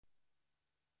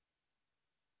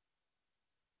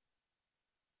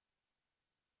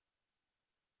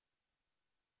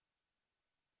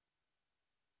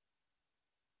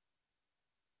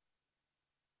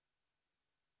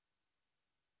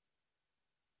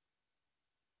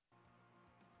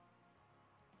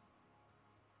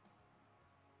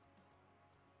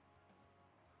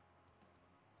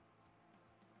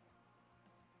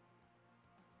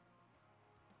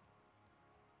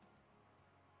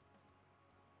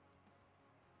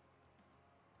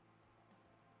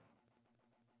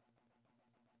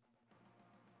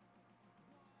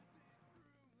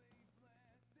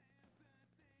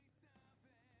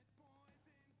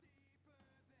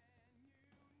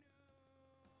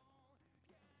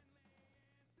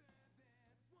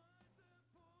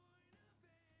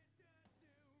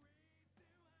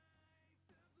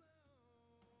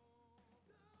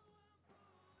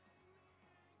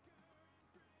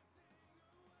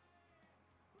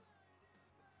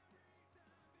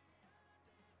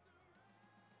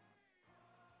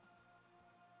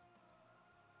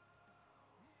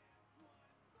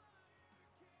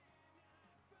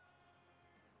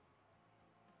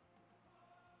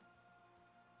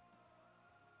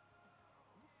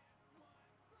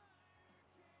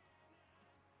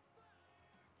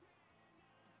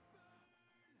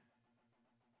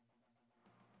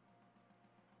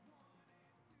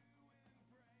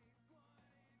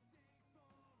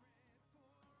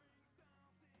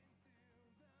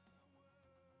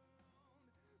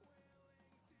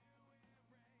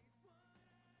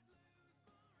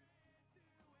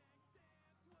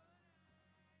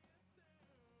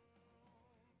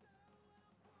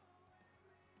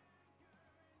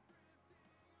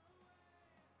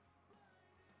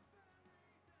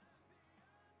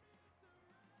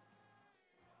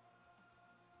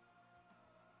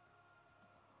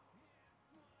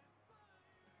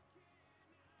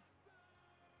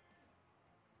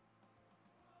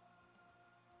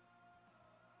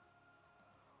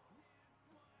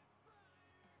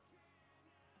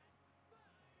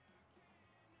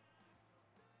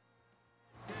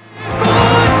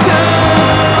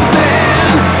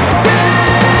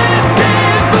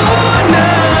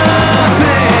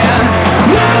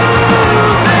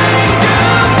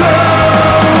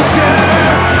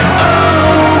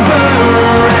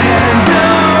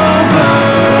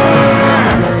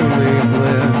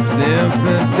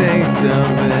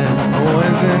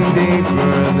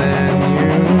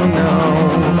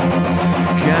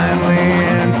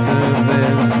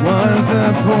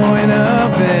point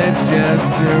of it,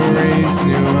 just to reach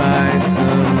new heights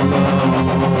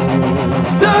alone.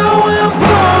 So I'm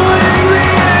pulling the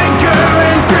anchor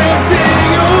and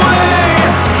drifting away,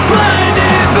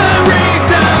 blinded by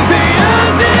reason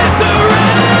beyond disarray.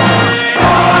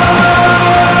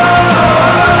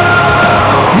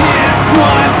 It's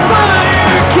what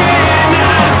fire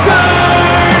cannot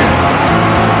burn.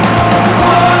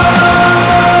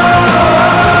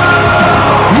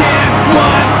 It's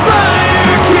what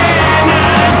fire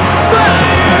cannot,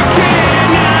 fire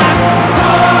cannot.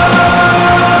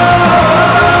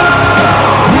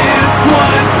 It's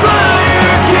what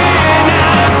fire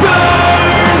cannot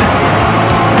burn.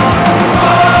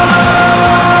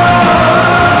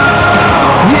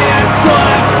 It's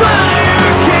what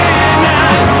fire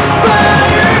cannot,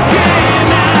 fire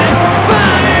cannot,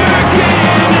 fire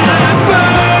cannot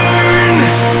burn.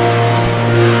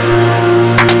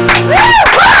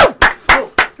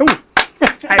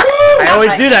 I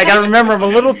always do that. I gotta remember I'm a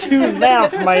little too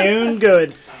loud for my own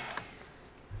good.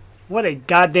 What a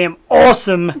goddamn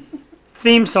awesome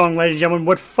theme song, ladies and gentlemen.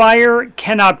 What fire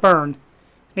cannot burn.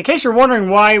 In case you're wondering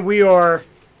why we are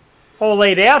all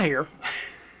laid out here,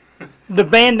 the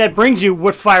band that brings you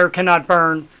What Fire Cannot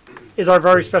Burn is our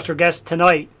very special guest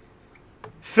tonight,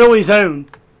 Philly's own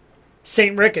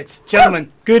St. Ricketts.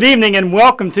 Gentlemen, good evening and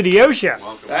welcome to the O Show.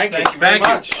 Thank you very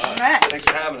much. Alright. Thanks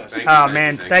for having us. Oh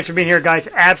man, thanks for being here, guys.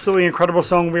 Absolutely incredible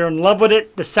song. We were in love with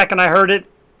it. The second I heard it,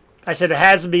 I said it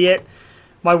has to be it.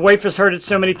 My wife has heard it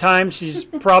so many times, she's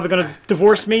probably going to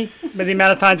divorce me by the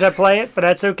amount of times I play it, but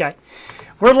that's okay.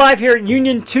 We're live here at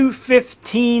Union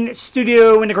 215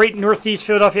 Studio in the great Northeast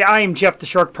Philadelphia. I am Jeff the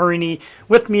Shark Perini.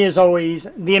 With me, as always,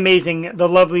 the amazing, the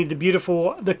lovely, the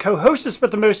beautiful, the co-hostess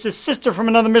with the mostest, sister from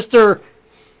another Mr.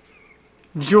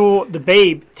 Jewel, the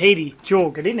babe, Katie. Jewel,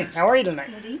 good evening. How are you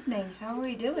tonight? Good evening. How are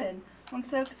we doing? I'm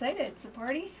so excited. It's a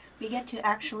party. We get to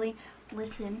actually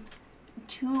listen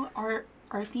to our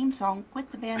theme song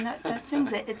with the band that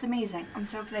sings it. It's amazing. I'm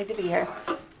so excited to be here.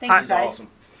 Thanks, you guys. Awesome.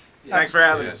 Thanks for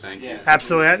having us. Thank you.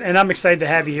 Absolutely, and I'm excited to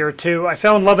have you here too. I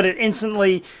fell in love with it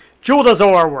instantly. Jewel does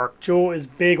all our work. Jewel is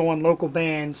big on local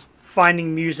bands,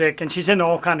 finding music, and she's into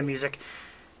all kind of music.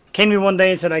 Came to me one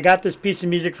day and said, I got this piece of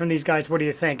music from these guys, what do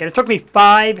you think? And it took me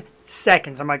 5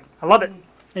 seconds. I'm like, I love it.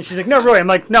 And she's like, no, really? I'm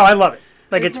like, no, I love it.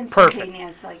 Like, it's perfect.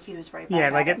 Instantaneous, like he was right back Yeah,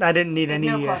 at like it. I didn't need any.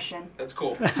 No question. That's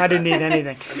cool. I didn't need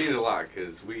anything. That means a lot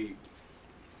because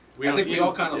I think we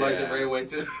all kind of liked it right away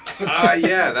too.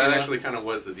 Yeah, that actually kind of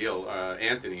was the deal.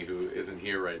 Anthony, who isn't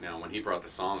here right now, when he brought the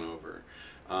song over,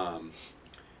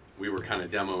 we were kind of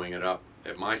demoing it up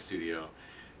at my studio,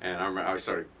 and I remember I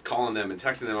started calling them and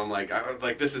texting them. I'm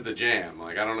like, this is the jam.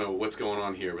 Like, I don't know what's going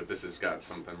on here, but this has got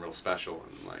something real special,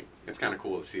 and like, it's kind of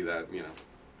cool to see that. You know,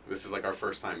 this is like our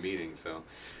first time meeting, so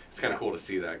it's kind of cool to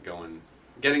see that going.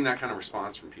 Getting that kind of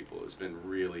response from people has been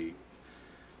really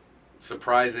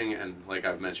surprising and, like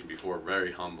I've mentioned before,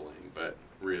 very humbling, but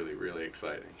really, really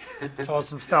exciting. It's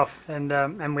awesome stuff,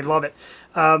 and we love it.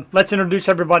 Let's introduce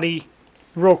everybody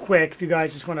real quick. If you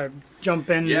guys just want to jump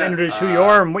in and introduce who you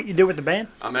are and what you do with the band.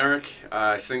 I'm Eric.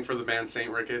 I sing for the band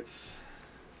SAINT RICKETS.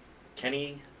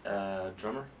 Kenny,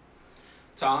 drummer.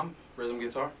 Tom, rhythm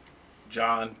guitar.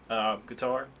 John,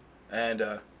 guitar.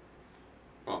 And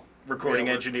recording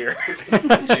Yeah, engineer.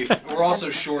 Jeez. We're also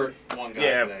short one guy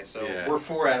Yeah. today, so Yeah. we're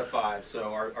 4 out of 5.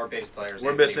 So our bass players.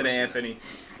 We're missing Anthony.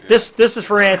 This is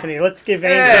for Anthony. Let's give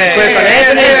Anthony a quick one.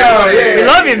 Anthony, we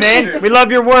love you, man. We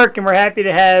love your work, and we're happy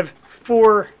to have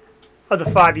 4 of the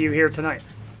 5 of you here tonight.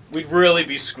 We'd really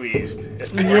be squeezed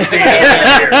if we were seeing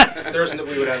him There's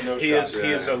we would have no He shot.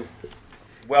 is a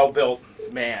well-built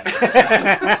man.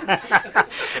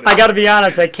 I got to be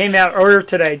honest. I came out earlier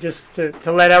today just to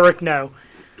let Eric know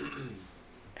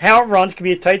how it runs can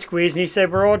be a tight squeeze, and he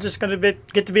said we're all just going to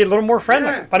get to be a little more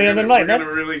friendly by the end of the night. We're going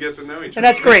to really get to know each other. And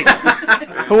that's great.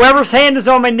 Whoever's hand is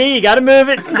on my knee, you got to move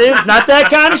it. It's not that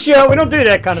kind of show. We don't do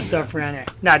that kind of stuff around here.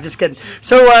 Nah, just kidding.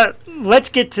 So let's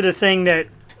get to the thing that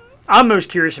I'm most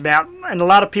curious about, and a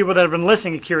lot of people that have been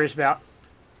listening are curious about.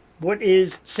 What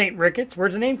is St. Ricketts?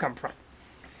 Where's the name come from?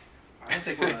 I don't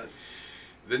think we're gonna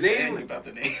The say name, anything about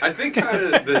the name. I think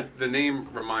kind of the name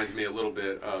reminds me a little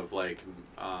bit of like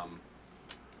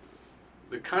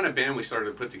the kind of band we started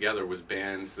to put together was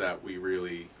bands that we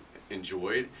really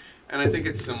enjoyed. And I think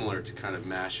it's similar to kind of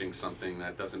mashing something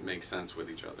that doesn't make sense with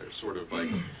each other, sort of like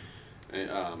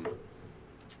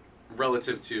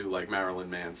relative to like Marilyn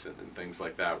Manson and things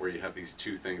like that, where you have these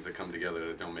two things that come together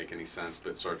that don't make any sense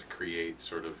but start to create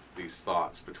sort of these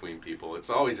thoughts between people. It's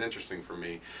always interesting for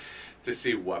me to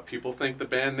see what people think the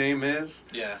band name is.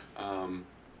 Yeah.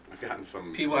 I've gotten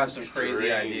some. People have some crazy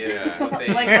strange, ideas. yeah. Of what they,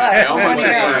 Like I what? almost What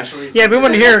just do you actually. Yeah, we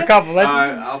want to hear a couple.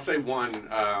 I'll say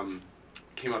one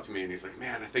came up to me and he's like,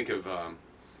 "Man, I think of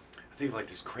like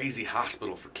this crazy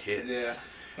hospital for kids." Yeah.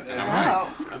 And I'm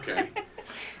Wow. like, okay.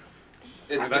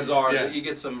 It's That's- bizarre. yeah. You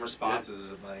get some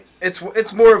responses of like,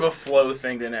 It's more of a flow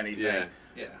thing than anything. Yeah.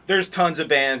 yeah. There's tons of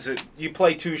bands that you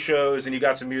play 2 shows and you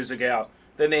got some music out.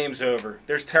 The name's over.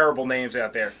 There's terrible names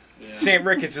out there. Yeah. St.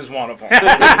 Ricketts is one of them.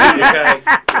 Okay?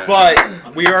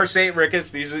 But we are St.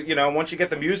 Ricketts. These are, once you get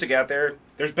the music out there,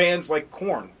 there's bands like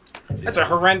Korn. That's a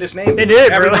horrendous name. It is,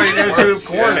 Everybody really. knows who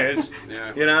Korn Yeah. is.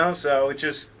 Yeah. So it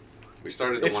just We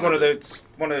started. it's one of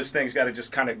those things. Got to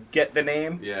just kind of get the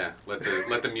name. Yeah. Let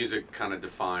the music kind of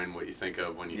define what you think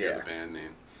of when you hear the band name.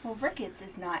 Well, Ricketts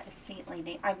is not a saintly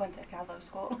name. I went to Catholic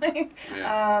school.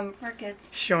 Yeah.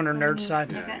 Ricketts. Showing her nerd means-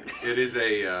 side. Yeah. Okay. It is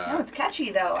a. No, it's catchy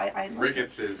though. I like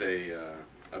Rickets is a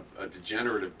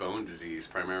degenerative bone disease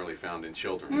primarily found in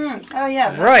children. Oh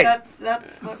yeah, Right.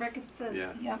 That's what Ricketts is.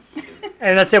 Yeah. Yeah.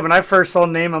 And that's it. When I first saw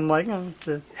the name, I'm like, oh, it's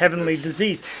a heavenly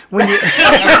disease. When you,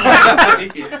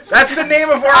 That's the name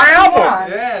of our album. on.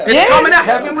 Yeah. It's Yeah. coming out.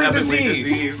 Heavenly Disease.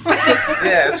 Disease.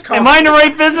 Yeah, it's coming. am I in the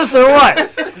right business or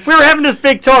what? We were having this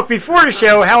big talk before the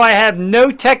show. How I have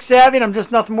no tech savvy and I'm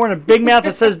just nothing more than a big mouth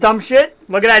that says dumb shit.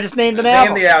 Look at that, I just named an Name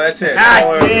album. the album. That's it.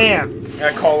 God damn.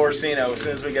 Yeah, call Orsino as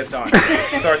soon as we get done.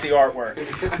 Start the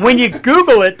artwork. When you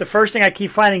Google it, the first thing I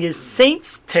keep finding is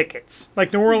Saints tickets,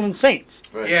 like New Orleans Saints.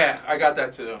 Right. Yeah, I got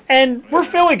that too. And we're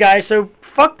Philly guys, so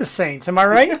fuck the Saints. Am I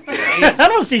right? I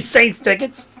don't see Saints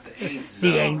tickets.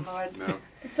 The Aints. Lord. No.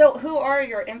 So, who are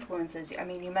your influences? I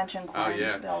mean, you mentioned Korn.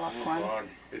 yeah. We all love Korn.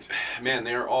 It's man,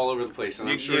 they are all over the place, and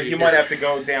I'm sure You might have to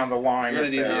go down the line. You're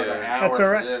gonna need with this. another hour That's for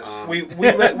all right. this. We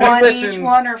One each, listen.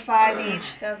 one or 5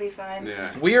 each. That'd be fine.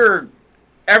 Yeah.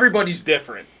 Everybody's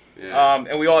different, Yeah.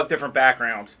 and we all have different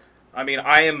backgrounds. I mean,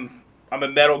 I'm a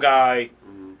metal guy.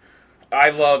 I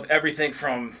love everything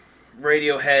from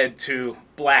Radiohead to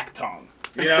Black Tongue.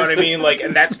 You know what I mean? Like,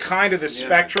 and that's kind of the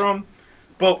spectrum.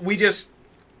 But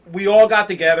we all got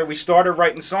together. We started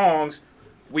writing songs.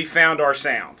 We found our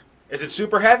sound. Is it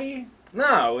super heavy?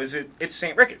 No. It's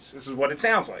St. Ricketts. This is what it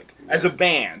sounds like as a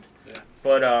band. Yeah.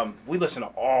 But we listen to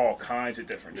all kinds of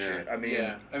different Yeah. shit. I mean,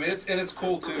 Yeah, I mean it's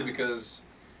cool too because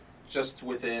just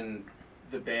within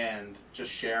the band,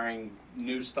 just sharing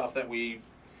new stuff that we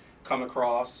come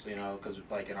across, because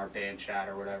like in our band chat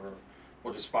or whatever,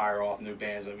 we'll just fire off new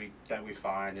bands that we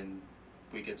find and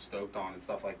we get stoked on and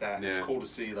stuff like that. And It's Yeah. cool to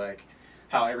see like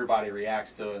how everybody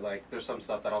reacts to it. Like there's some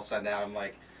stuff that I'll send out. I'm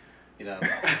like,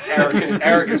 Eric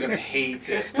is gonna hate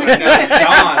this, but I know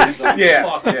John is gonna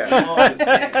fucking love this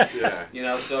band.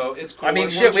 Yeah. So it's cool. I mean,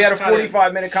 And shit, we're we had a just kinda-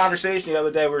 45-minute conversation the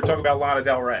other day. We were talking about Lana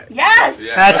Del Rey. Yes!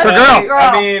 Yeah. That's her Okay? girl.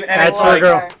 I mean, and That's it's her like,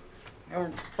 girl. we're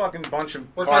a fucking bunch of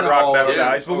We're hard kinda rock all, metal yeah,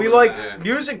 guys, but we over like that.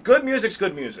 music. Good music's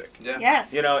good music. Yeah.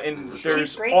 Yes. And For sure. there's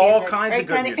She's great all music. kinds Right, of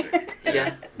good Kenny? music.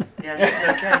 Yeah. Yeah, she's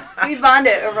okay. We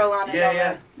bonded over Lana Del Rey.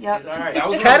 Yeah. Yep. She's all right. That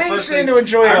was one of the Kenny first seemed things- to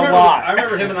enjoy it I a remember- lot. I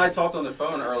remember him and I talked on the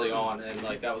phone early on, and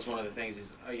like that was one of the things.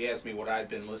 He asked me what I'd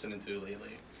been listening to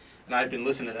lately, and I'd been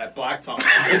listening to that Black Tongue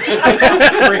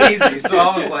crazy. So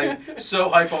I was like so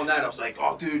hype on that. I was like,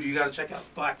 "Oh, dude, you got to check out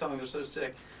Black Tongue. They're so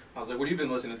sick." I was like, "What have you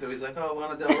been listening to?" He's like, "Oh,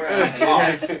 Lana Del Rey."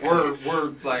 And,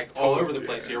 we're like all over the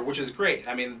place here, which is great.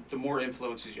 I mean, the more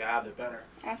influences you have, the better.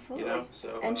 Absolutely.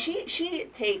 So And she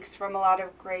takes from a lot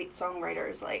of great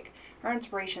songwriters. Like, her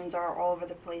inspirations are all over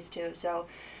the place, too. So,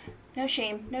 no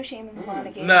shame in the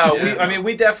Lana game. No, Yeah.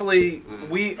 we definitely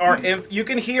you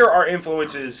can hear our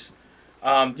influences.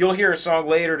 You'll hear a song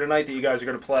later tonight that you guys are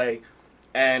going to play,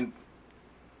 and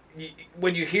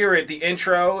when you hear it, the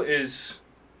intro is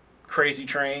Crazy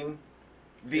Train.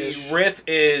 The Ish. riff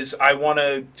is I want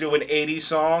to do an 80s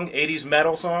song, 80s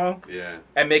metal song, Yeah.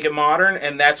 and make it modern,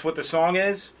 and that's what the song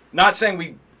is. Not saying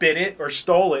we bit it or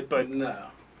stole it, but no.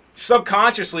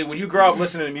 subconsciously, when you grow up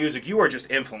listening to music, you are just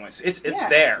influenced. It's Yeah.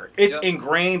 there. It's Yep.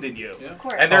 ingrained in you. Yeah. Of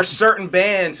course. And there's certain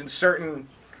bands and certain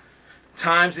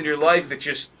times in your life that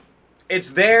just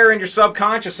it's there in your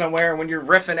subconscious somewhere. And when you're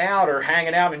riffing out or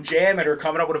hanging out and jamming or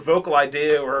coming up with a vocal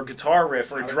idea or a guitar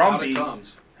riff or a drum Out it beat,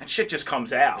 comes. that shit just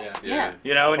comes out. Yeah. Yeah.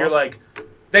 You know, and you're Awesome. like,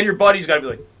 then your buddy's got to be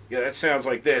like, yeah, that sounds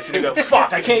like this. And you go,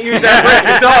 fuck, I can't use that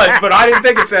riff. It does, but I didn't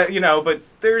think it's that, but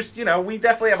there's, we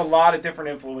definitely have a lot of different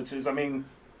influences. I mean,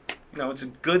 it's a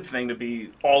good thing to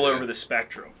be all over the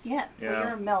spectrum. Yeah, Yeah. but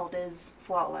your meld is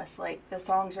flawless. Like, the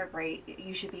songs are great.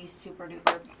 You should be super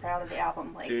duper proud of the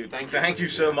album. Like, Dude, Thank thank you. you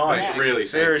so much. Yeah. Really, thank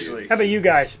Seriously. How about you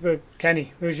guys?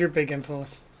 Kenny, who's your big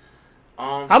influence?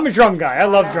 Um, I'm a drum guy. I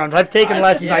love drums. I've taken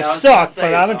lessons. yeah, I I was gonna suck, say,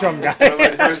 but I'm a drum one of my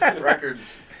guy. first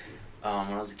records When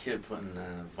I was a kid, putting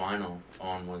vinyl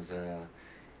on was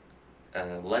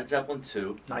Led Zeppelin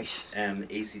 2 Nice. and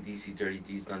AC/DC Dirty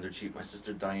D's Thunder Cheap. My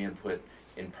sister Diane put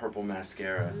in purple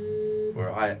mascara, when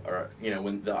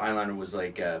the eyeliner was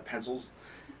like pencils.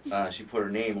 She put her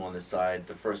name on the side,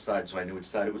 the first side, so I knew which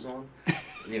side it was on.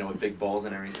 With big balls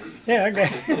and everything. Yeah,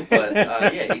 okay. But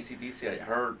yeah, AC/DC,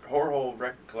 her whole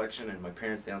record collection, and my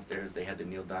parents downstairs, they had the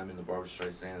Neil Diamond, the Barbra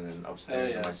Streisand, and then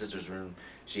upstairs in my sister's room,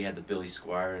 she had the Billy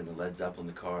Squier and the Led Zeppelin,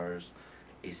 the Cars,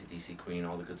 AC/DC, Queen,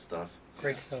 all the good stuff.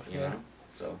 Great stuff, You yeah. know?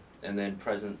 So, and then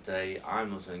present day,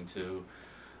 I'm listening to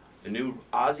the new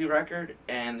Ozzy record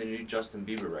and the new Justin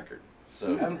Bieber record.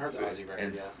 So I haven't heard the Ozzy record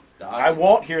and yet. the Ozzy, I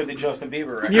won't hear the Justin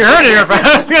Bieber record. You heard it here, bro.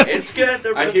 It's good.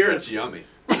 They're I both hear good. it's yummy.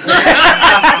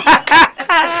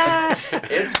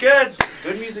 It's good.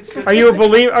 Good music's good. Are you a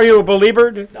believer? Are you a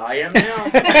believer? I am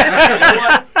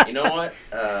now. You know what?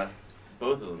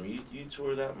 Both of them. You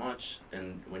tour that much,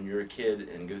 and when you're a kid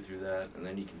and go through that, and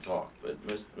then you can talk. But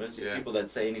most people that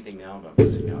say anything now about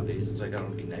music nowadays, it's like I don't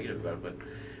want to be negative about it, but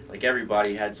like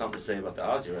everybody had something to say about the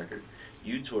Ozzy record.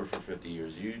 You tour for 50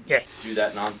 years. You do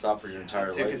that nonstop for your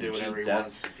entire Dude life. can do You whatever cheat he death.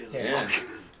 wants. He doesn't Yeah. fuck.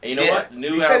 And you know what?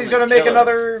 New He said he's going to make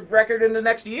another record in the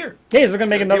next year. Yeah, he's looking to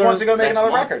make another. He wants to go make Next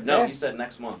another month? record. No, Yeah. he said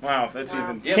next month. Wow, that's Wow.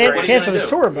 even. Yeah, Can't- but what are you cancel gonna his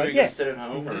do? tour, but Are you yeah. gonna sit at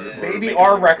home? Or Maybe make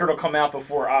our it- record will come out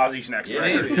before Ozzy's next Yeah,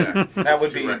 record. Maybe, yeah. That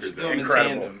would Two be records Do them in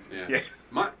incredible. tandem. Yeah.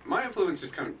 Yeah. My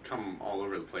influences come all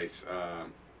over the place,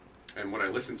 and what I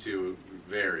listen to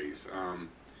varies.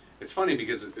 It's funny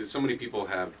because so many people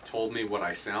have told me what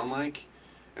I sound like,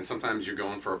 and sometimes you're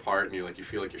going for a part and you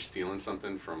feel like you're stealing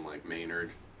something from like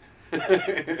Maynard,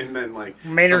 and then like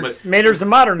Maynard's the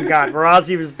modern god, where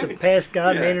Ozzy was the past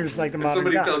god. Yeah. Maynard's like the And modern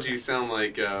somebody god. tells you sound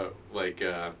like you're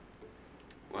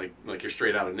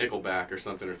straight out of Nickelback or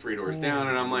something, or Three Doors Down,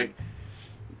 and I'm like,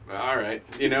 all right,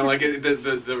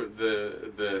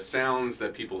 the sounds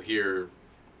that people hear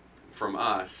from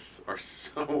us are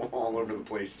so all over the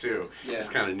place too. Yeah. It's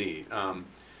kind of neat. But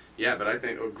I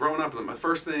think growing up, my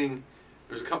first thing,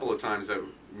 there's a couple of times that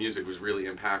music was really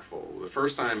impactful. The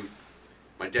first time,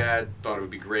 my dad thought it would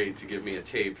be great to give me a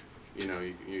tape,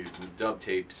 you dub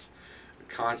tapes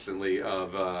constantly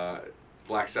of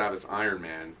Black Sabbath's Iron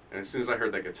Man. And as soon as I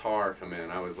heard that guitar come in,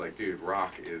 I was like, dude,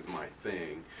 rock is my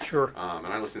thing. Sure. And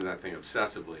I listened to that thing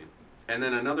obsessively. And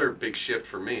then another big shift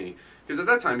for me, because at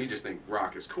that time you just think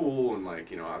rock is cool, and like,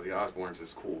 Ozzy Osbourne's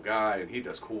this cool guy, and he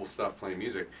does cool stuff playing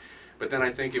music. But then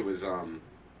I think it was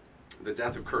the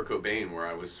death of Kurt Cobain where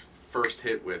I was first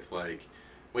hit with like,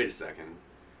 wait a second,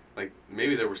 like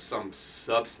maybe there was some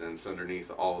substance underneath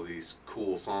all of these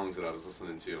cool songs that I was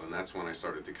listening to, and that's when I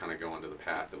started to kind of go onto the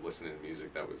path of listening to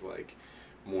music that was like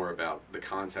more about the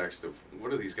context of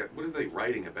what are these guys, what are they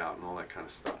writing about, and all that kind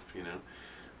of stuff,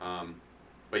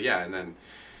 But yeah, and then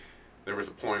there was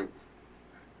a point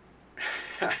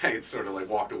I had sort of like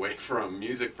walked away from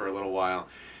music for a little while,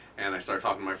 and I started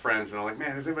talking to my friends, and I'm like,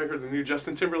 man, has anybody heard the new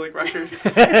Justin Timberlake record?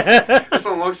 This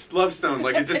song, Love Stone,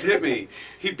 like it just hit me.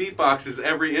 He beatboxes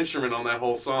every instrument on that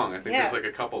whole song. I think there's like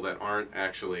a couple that aren't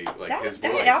actually like his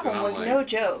voice. That album and I'm was like, no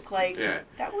joke. Like,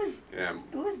 that was,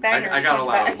 it was bangers. I got a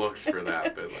lot front to of back. looks for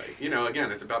that, but like,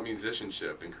 again, it's about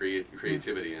musicianship and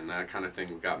creativity, and that kind of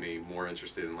thing got me more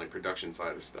interested in like production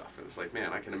side of stuff. And it's like,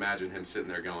 man, I can imagine him sitting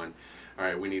there going, all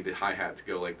right, we need the hi-hat to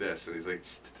go like this, and he's like,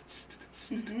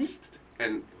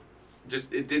 and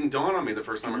just it didn't dawn on me the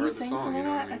first time I heard the Sing song. some You of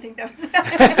know what that? I I mean? think that was.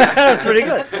 That was pretty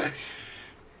good.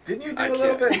 Didn't you do I a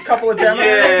little can't. bit, a couple of demos?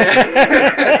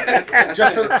 Yeah.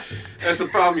 Just for, That's the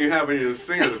problem you have when you're the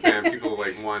singer of the band. People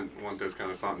like want those kind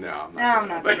of songs. No, I'm No, I'm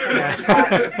not. not.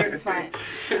 It's fine.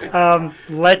 It's fine.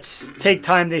 Let's take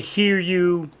time to hear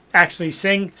you actually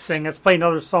sing. Let's play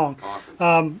another song.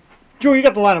 Awesome. Joe, you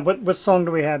got the lineup. What song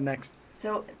do we have next?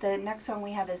 So the next song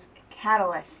we have is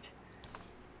Catalyst.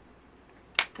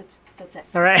 That's it.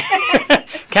 All right.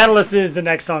 Catalyst is the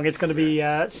next song. It's going to be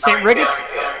St. Ricketts.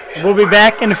 We'll be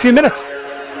back in a few minutes.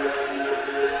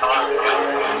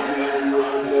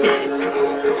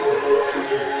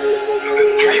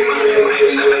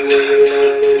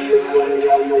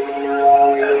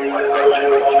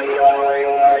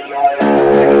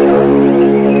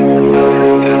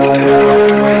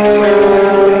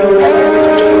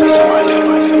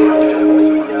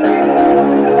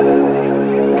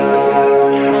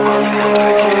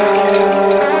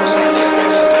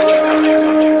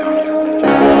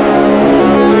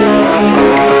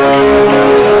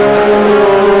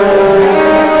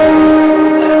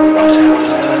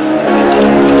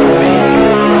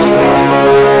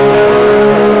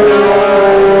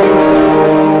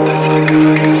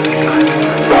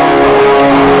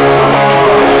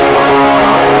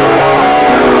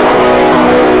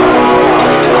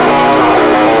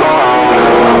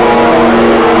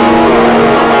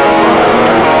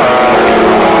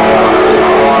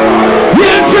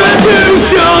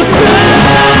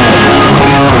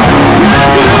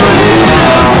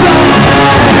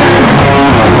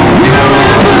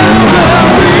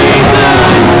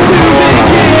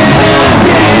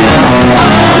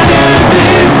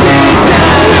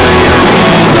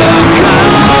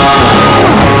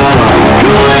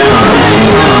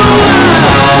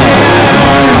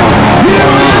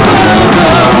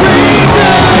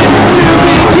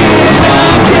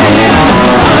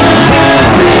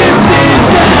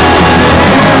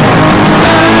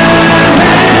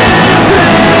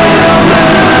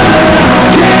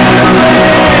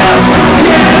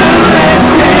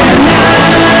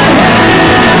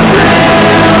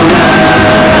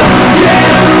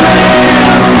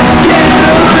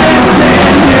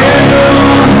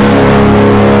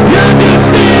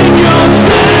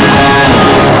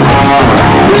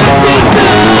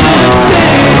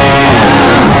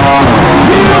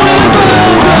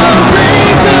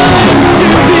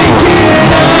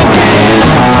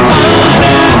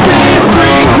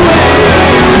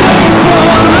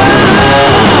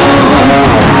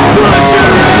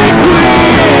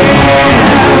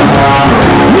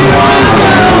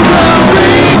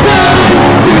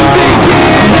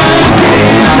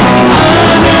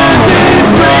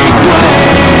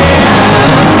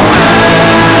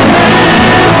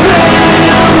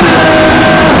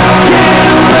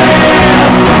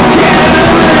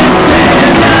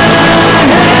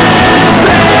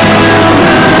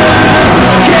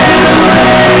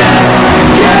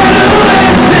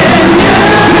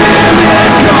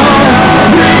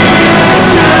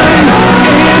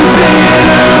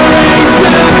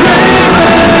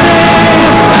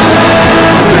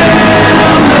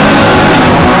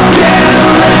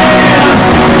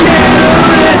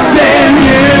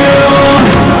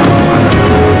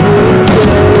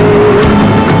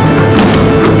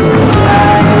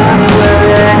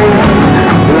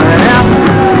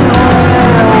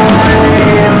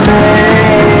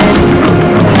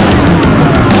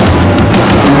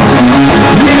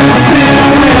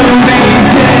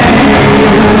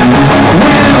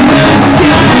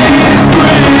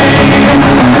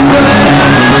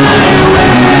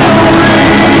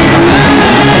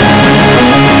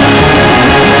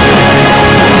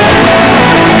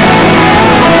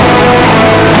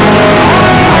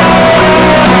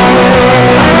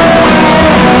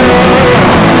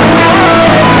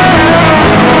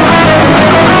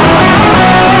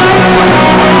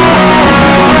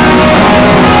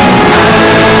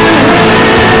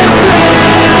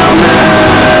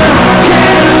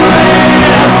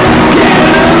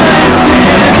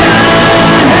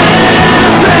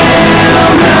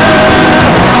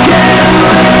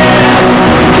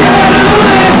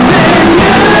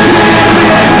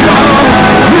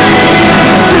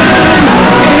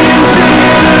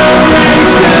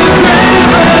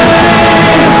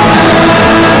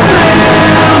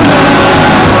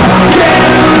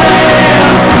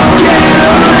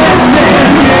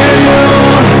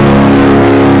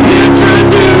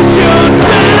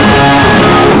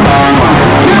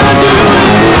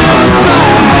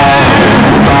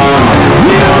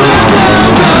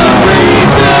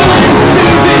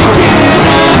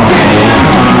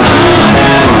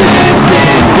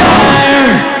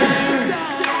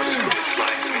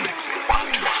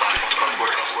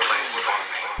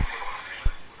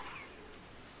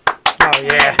 Oh,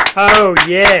 yeah. Oh,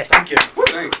 yeah. Thank you.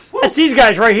 Thanks. That's these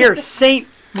guys right here. Saint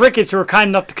Ricketts, who are kind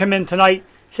enough to come in tonight,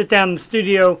 sit down in the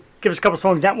studio, give us a couple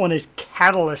songs. That one is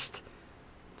Catalyst.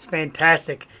 It's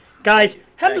fantastic. Guys,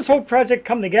 how did this whole project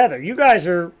come together? You guys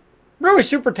are really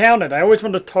super talented. I always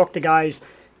want to talk to guys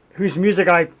whose music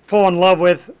I fall in love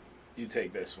with, You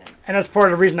take this one. and that's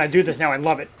part of the reason I do this now. I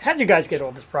love it. How did you guys get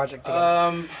all this project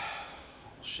together?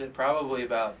 Shit, probably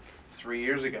about 3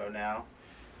 years ago now.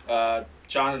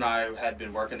 John and I had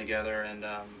been working together, and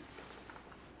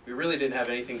we really didn't have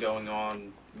anything going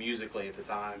on musically at the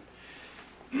time.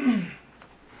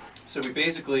 So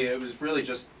it was really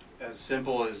just as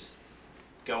simple as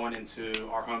going into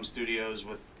our home studios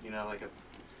with, like a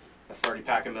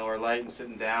 30-pack of Miller Lite and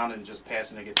sitting down and just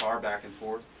passing a guitar back and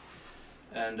forth.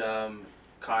 And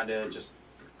kind of just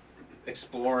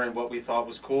exploring what we thought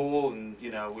was cool, and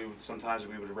sometimes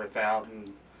we would riff out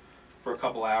and for a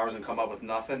couple hours and come up with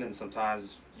nothing, and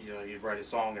sometimes you'd write a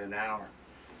song in an hour.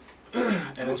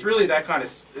 And it's really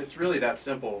that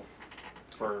simple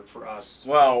for us.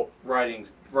 Well, writing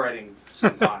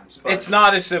sometimes. But it's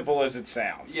not as simple as it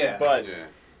sounds. Yeah. But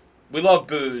we love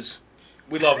booze,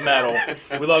 we love metal,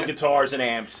 we love guitars and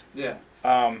amps. Yeah.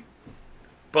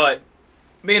 But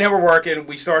me and him were working.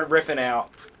 We started riffing out,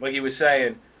 like he was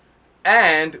saying,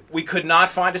 and we could not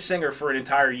find a singer for an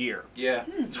entire year. Yeah.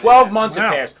 12 months Wow.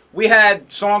 had passed. We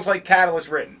had songs like Catalyst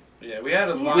written. Yeah, we had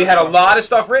a lot. We had a lot of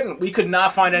stuff written. We could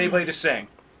not find anybody to sing.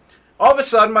 All of a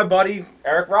sudden, my buddy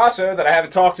Eric Rosso, that I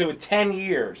haven't talked to in 10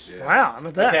 years, Wow, how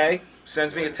about that? okay,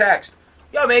 sends me a text.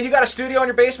 Yo, man, you got a studio in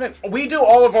your basement? We do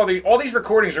all these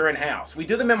recordings are in house. We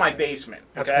do them in my basement.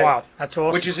 That's okay? wild. That's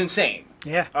awesome. Which is insane.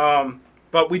 Yeah.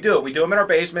 But we do them in our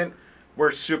basement.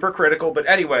 We're super critical. But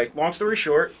anyway, long story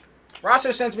short,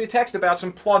 Rosso sends me a text about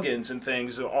some plugins and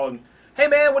things on, hey,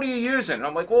 man, what are you using? And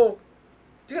I'm like, well,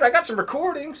 dude, I got some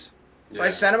recordings. So I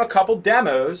sent him a couple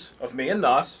demos of me and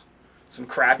Thus, some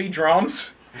crappy drums,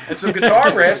 and some guitar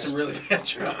riffs. Some really bad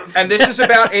drums. And this is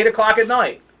about 8 o'clock at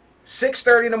night.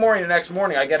 6:30 in the morning, the next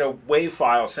morning, I get a WAV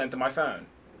file sent to my phone.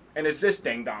 And it's this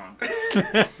ding-dong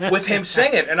with him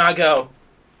singing. And I go,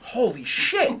 holy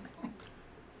shit.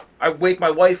 I wake my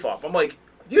wife up. I'm like,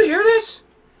 do you hear this?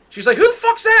 She's like, who the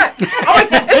fuck's that? I'm like,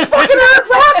 it's fucking Eric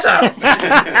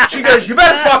Rosso. She goes, you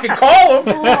better fucking call him.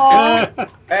 Aw,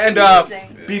 And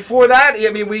amazing. before that,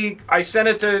 I sent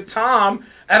it to Tom,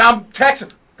 and I'm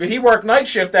texting. He worked night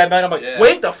shift that night. I'm like,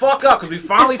 wake the fuck up, because we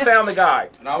finally found the guy.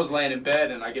 And I was laying in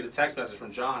bed, and I get a text message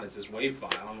from John. It's this WAV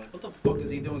file. I'm like, what the fuck is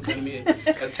he doing sending me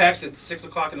a text at 6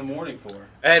 o'clock in the morning for?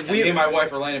 And Me and my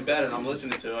wife are laying in bed, and I'm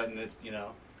listening to it, and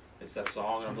it's that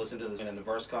song, and I'm listening to this, and the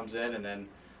verse comes in, and then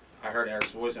I heard Eric's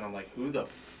voice, and I'm like, who the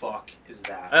fuck is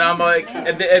that? And I'm like,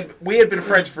 and we had been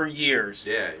friends for years.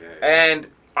 Yeah. And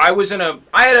I was in a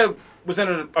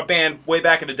band way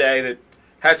back in the day that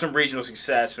had some regional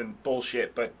success and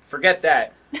bullshit, but forget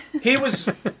that. He was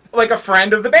like a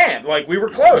friend of the band. Like, we were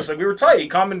close. Like, we were tight. He'd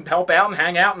come and help out and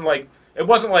hang out, and like, it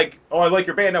wasn't like, oh, I like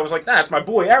your band. I was like, nah, it's my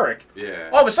boy Eric. Yeah.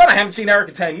 All of a sudden, I haven't seen Eric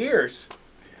in 10 years.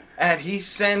 And he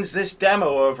sends this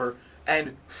demo over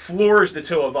and floors the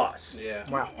two of us. Yeah.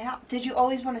 Wow. Now, did you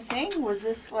always want to sing? Was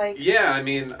this like... Yeah, I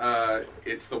mean,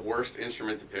 it's the worst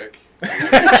instrument to pick.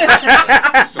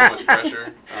 So much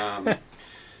pressure.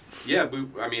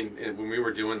 When we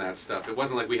were doing that stuff, it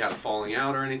wasn't like we had a falling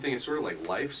out or anything. It's sort of like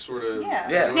life, sort of. Yeah.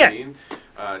 You know what I mean?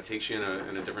 Takes you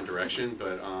in a different direction.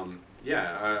 But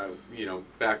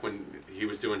back when he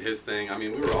was doing his thing, I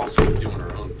mean, we were all sort of doing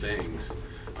our own things,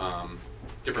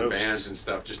 different bands and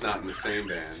stuff, just not in the same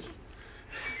bands.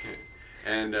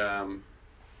 And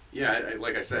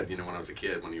like I said, when I was a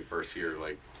kid, when you first hear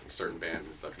like certain bands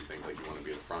and stuff, you think like you want to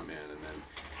be the front man, and then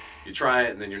you try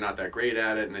it, and then you're not that great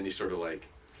at it, and then you sort of like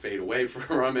fade away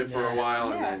from it for a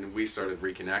while, and then we started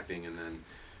reconnecting, and then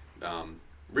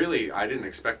really I didn't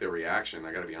expect their reaction.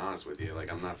 I got to be honest with you.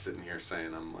 Like, I'm not sitting here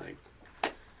saying I'm like.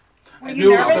 Were I you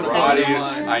knew it was nervous the that body. you-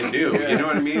 I knew, you know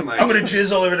what I mean? Like, I'm going to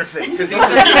jizz all over their face. because he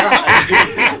said,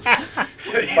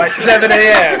 By 7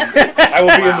 a.m., I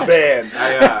will be in the band.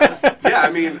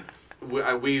 I mean,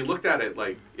 we looked at it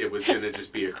like it was going to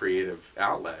just be a creative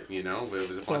outlet, It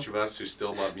was a bunch of us who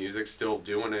still love music, still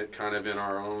doing it kind of in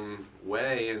our own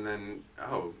way, and then,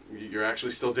 oh, you're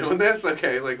actually still doing this?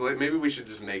 Okay, like maybe we should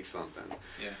just make something.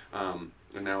 Yeah.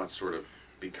 And now it's sort of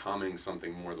becoming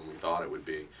something more than we thought it would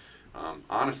be.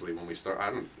 Honestly, when we start,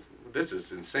 this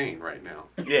is insane right now.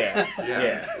 Yeah.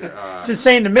 It's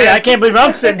insane to me. I can't believe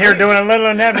I'm sitting here doing it, let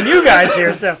alone having you guys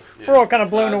here. So we're all kind of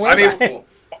blown away. I mean, by it.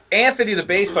 Anthony, the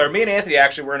bass player, me and Anthony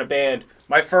actually were in a band,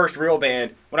 my first real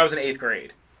band, when I was in 8th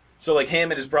grade. So, like,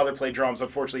 him and his brother played drums.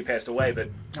 Unfortunately, he passed away, but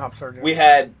I'm sorry. we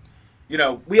had, you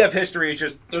know, we have history. It's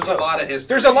just There's a lot of history.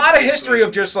 there's a lot of history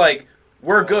of just like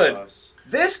we're good. Us.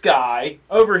 This guy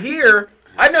over here,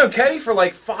 I've known Kenny for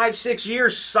like 5-6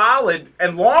 years solid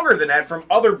and longer than that from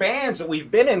other bands that we've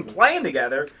been in playing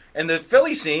together in the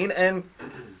Philly scene, and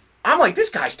I'm like, this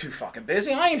guy's too fucking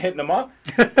busy. I ain't hitting him up.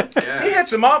 Yeah. He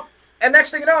hits him up, and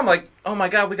next thing you know, I'm like, oh my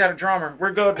God, we got a drummer.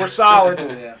 We're good. We're solid.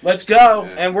 Yeah. Let's go. Yeah.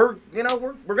 And we're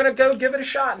gonna go give it a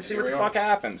shot and see Here what the we are. fuck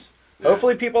happens. Yeah.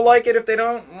 Hopefully people like it. If they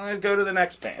don't, we'll go to the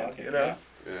next band. Fuck it, You know.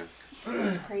 yeah. Yeah.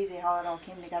 It's crazy how it all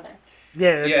came together.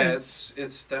 Yeah. Yeah, it's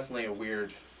definitely a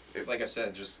weird. Like I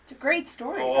said, just It's a great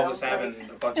story. all of though, us having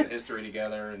a bunch of history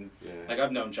together, and Yeah. like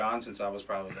I've known John since I was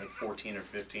probably like 14 or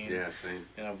 15. Yeah, same.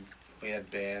 You know, we had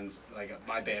bands, like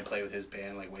my band played with his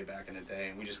band like way back in the day,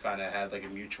 and we just kind of had like a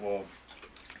mutual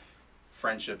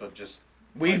friendship of just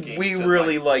We liking to,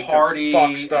 really like to party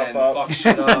fuck stuff and up. fuck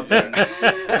shit up, and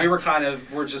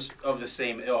we're just of the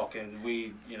same ilk, and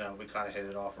we kind of hit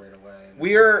it off right away. And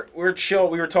We're chill.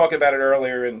 We were talking about it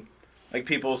earlier, and like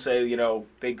people say, you know,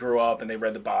 they grew up and they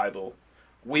read the Bible.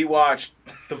 We watched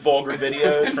the vulgar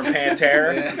videos from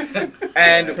Pantera, Yeah.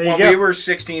 and There you when go. we were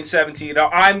 16, 17,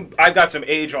 I've got some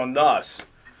age on us,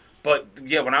 but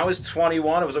yeah, when I was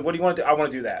 21, it was like, what do you want to do? I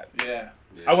want to do that. Yeah.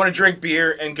 I want to drink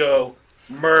beer and go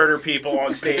murder people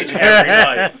on stage every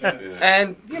night. Yeah.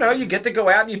 And you know, you get to go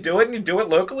out and you do it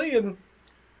locally, and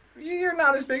you're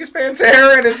not as big as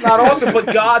Pantera, and it's not awesome.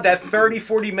 But God, that 30,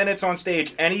 40 minutes on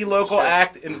stage, any local Sure.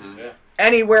 act in Yeah.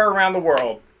 anywhere around the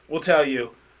world will tell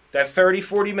you that 30,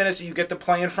 40 minutes that you get to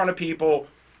play in front of people,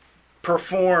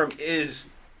 perform it's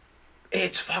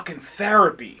fucking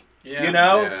therapy. Yeah. You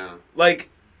know? Yeah. Like,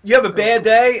 you have a bad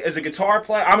day as a guitar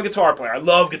player. I'm a guitar player. I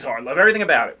love guitar. I love everything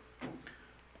about it.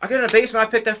 I get in the basement, I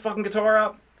pick that fucking guitar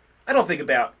up. I don't think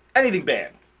about anything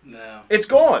bad. No. It's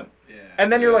gone. Yeah.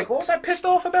 And then you're Yeah. like, what was I pissed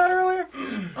off about earlier?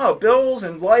 Oh, bills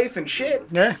and life and shit.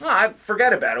 Yeah. No, I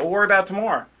forget about it. We'll worry about it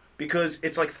tomorrow. Because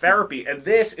it's like therapy. And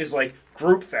this is like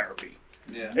group therapy.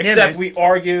 Yeah. Except man. we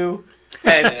argue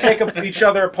and Yeah. pick up each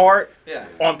other apart Yeah.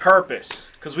 on purpose.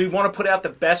 Because we want to put out the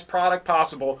best product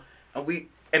possible.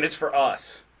 And it's for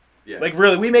us. Yeah. Like,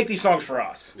 really, we make these songs for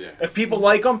us. Yeah. If people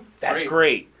like them, that's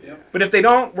great. Yeah. But if they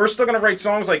don't, we're still going to write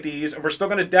songs like these, and we're still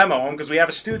going to demo them because we have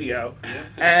a studio,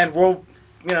 and we'll,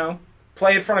 you know,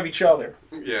 play in front of each other,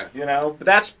 Yeah. you know? But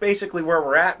that's basically where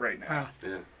we're at right now. Wow.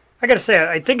 Yeah. I gotta say,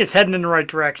 I think it's heading in the right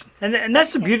direction, and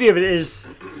that's the beauty of it is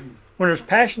when there's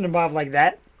passion involved like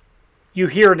that, you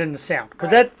hear it in the sound. Because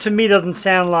that to me doesn't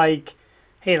sound like,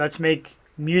 hey, let's make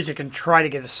music and try to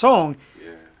get a song. Yeah.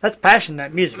 That's passion,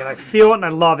 that music, and I feel it and I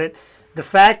love it. The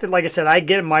fact that, like I said, I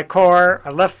get in my car,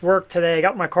 I left work today, I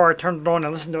got in my car, I turned it on, I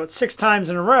listened to it 6 times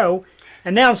in a row,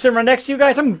 and now I'm sitting right next to you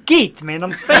guys. I'm geeked, man.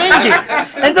 I'm fan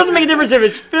geeked. And it doesn't make a difference if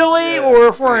it's Philly or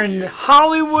if we're in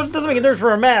Hollywood. It doesn't make a difference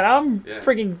where I'm at. I'm Yeah.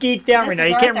 freaking geeked out right This now. is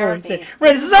You our can't really therapy. say.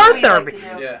 Right, this is our what we like therapy.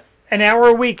 to do. Yeah. An hour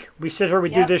a week, we sit here, we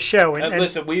do Yep. this show. And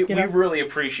listen, we know. really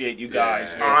appreciate you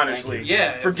guys, Yeah, honestly,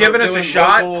 Yeah. for giving us a doing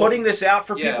shot, local- putting this out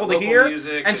for yeah, people to local hear,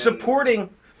 music and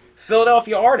supporting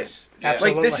Philadelphia artists. Yeah.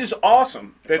 Like, this Absolutely. is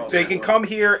awesome that Oh, they can yeah. come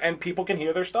here and people can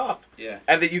hear their stuff. Yeah.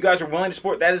 And that you guys are willing to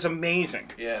support. That is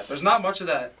amazing. Yeah. There's not much of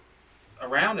that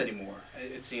around anymore.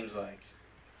 It seems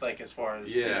like as far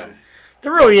as you Yeah. know,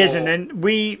 There really local- isn't, and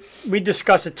we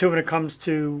discuss it too when it comes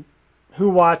to who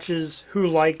watches, who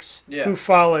likes, Yeah. who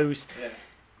follows. Yeah.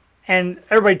 And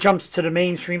everybody jumps to the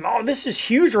mainstream. Oh, this is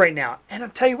huge right now. And I'll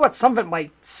tell you what, some of it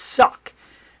might suck.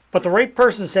 But the right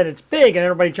person said it's big, and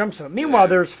everybody jumps to it. Meanwhile, Yeah.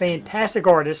 there's fantastic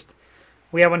artists.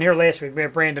 We had one here last week. We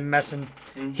had Brandon Messon.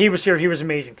 Mm-hmm. He was here. He was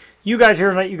amazing. You guys here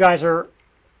tonight, you guys are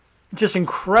just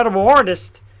incredible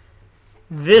artists.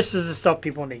 This is the stuff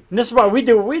people need. And this is why we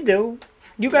do what we do.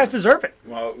 You guys deserve it.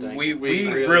 Well, Thank we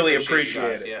you. really you appreciate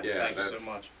guys. it. Yeah. Yeah, Thank you that's- so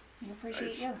much. We appreciate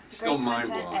It's you. It's still great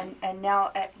content, mind-blowing. and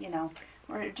now you know,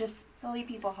 we're just Philly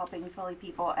people helping Philly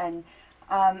people, and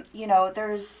you know,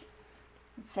 there's,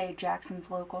 let's say,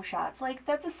 Jackson's local shots. Like,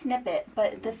 that's a snippet,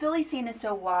 but the Philly scene is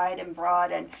so wide and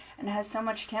broad and has so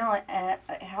much talent. And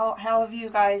how have you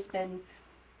guys been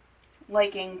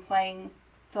liking playing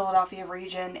Philadelphia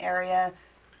region area?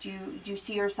 Do you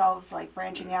see yourselves like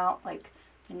branching out like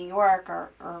to New York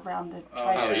or around the Oh,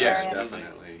 tri-state yes, area?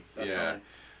 definitely. Yeah.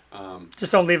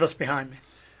 Just don't leave us behind, man.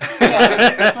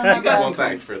 Remember guys- Well, us.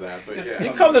 thanks for that, but You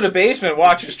yeah. come to the basement,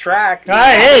 watch his track.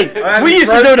 Hey, we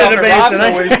used to do that in the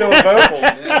basement. when he's doing vocals.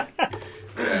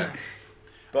 Yeah.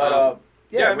 But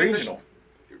yeah, I mean, regional.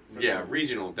 Yeah,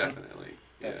 regional, definitely.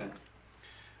 Yeah. Definitely.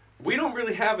 We don't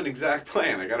really have an exact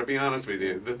plan. I got to be honest with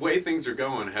you. The way things are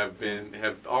going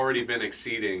have already been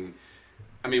exceeding.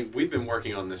 I mean, we've been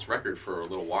working on this record for a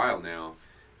little while now,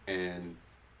 and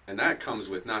And that comes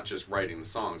with not just writing the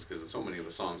songs, because so many of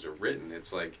the songs are written.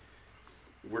 It's like,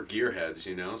 we're gearheads,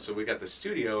 you know? So we got the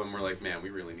studio, and we're like, man, we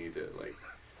really need to, like,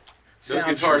 those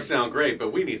guitars sound great,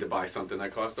 but we need to buy something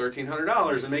that costs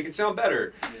 $1,300 and make it sound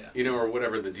better, you know, or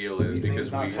whatever the deal is.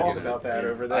 Because we talk about that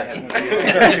over there. I have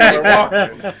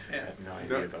no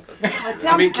idea about that.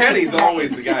 I mean, Kenny's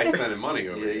always the guy spending money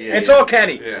over it. It's all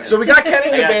Kenny. Yeah. So we got Kenny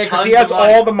in the band because he tons has of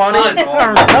money. all the money.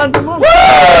 Tons of money.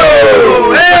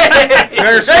 Woo! Hey!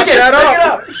 Better set that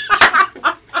up.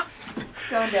 It's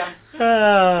going down. We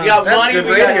got That's money. good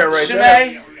We radio got right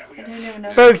Chimay. there. I don't even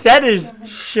know. Folks, that is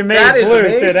Chimay That is Blue.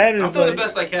 amazing. Dude, that I'm is doing the like,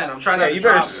 best I can. I'm trying Yeah, not to you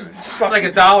better drop it. It's like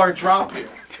 $1 drop here.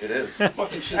 It is.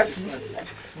 Fucking shit. That's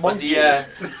But monkey. the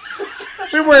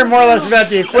we worry more or less about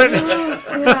the equipment.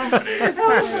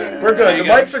 We're good. The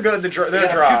mics are good. They're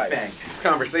dry. This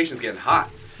conversation's getting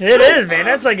hot. It is, man.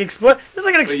 That's like There's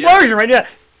like an explosion right now.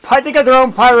 They got their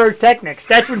own pyrotechnics.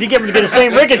 That's what you get when you get a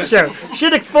St. Ricketts show.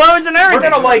 Shit explodes and everything. We're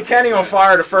gonna light Kenny on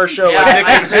fire the first show. Yeah, like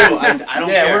Nikki I Six. do. I don't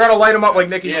Yeah, care. we're gonna light him up like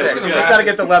Nikki Yeah, Six. we're We gonna just gotta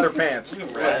get the leather pants. They're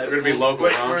going to be local We're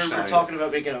Rammstein. talking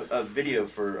about making a video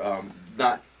for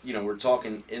not, you know, we're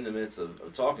talking in the midst of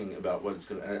talking about what it's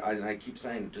going to, I keep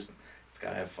saying just, it's got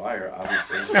to have fire,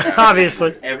 obviously. Obviously.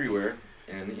 It's everywhere,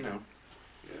 and, you know,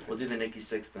 we'll do the Nikki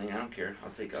Six thing. I don't care. I'll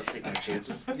take my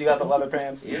chances. You got the leather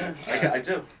pants? Yeah, I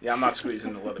do. Yeah, I'm not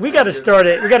squeezing the leather. We got to start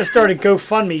it. We got to start a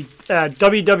GoFundMe.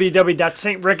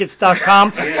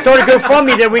 www.saintrickets.com. Start a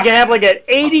GoFundMe that we can have like an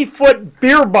 80-foot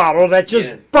beer bottle that just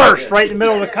bursts right in the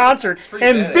middle of the concert, and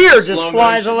badass. beer just Slow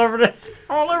flies motion.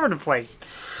 all over the place.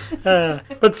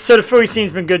 But so the Philly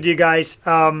scene's been good to you guys.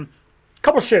 Couple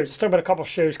shows. Let's talk about a couple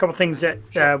shows. Couple things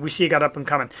that we see got up and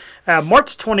coming.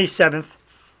 March 27th.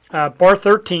 Bar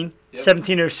 13,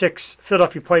 1706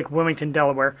 Philadelphia Pike, Wilmington,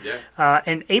 Delaware. Yeah.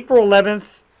 And April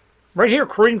 11th, right here,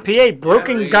 Croydon, PA,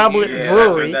 Broken Goblet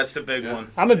Brewery. That's the big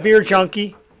one. I'm a beer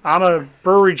junkie. I'm a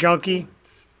brewery junkie.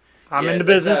 I'm Yeah, in the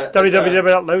business. that's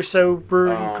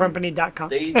www.losobrewerycompany.com.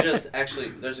 They just actually,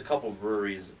 there's a couple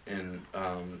breweries in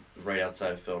right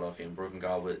outside of Philadelphia in Broken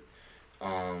Goblet.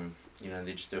 You know,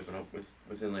 they just opened up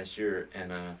within last year,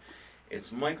 and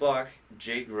it's Mike Locke,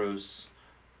 Jay Gross.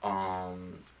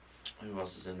 Who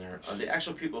else is in there? The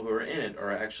actual people who are in it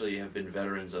have been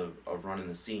veterans of running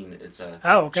the scene. It's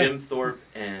Jim Thorpe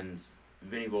and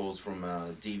Vinny Bowles from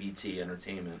DVT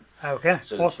Entertainment. Okay,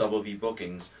 So awesome. it's Double V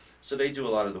Bookings. So they do a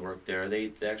lot of the work there.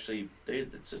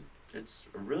 It's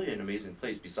really an amazing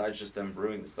place. Besides just them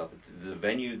brewing the stuff, the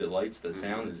venue, the lights, the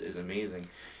sound is amazing.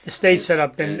 The stage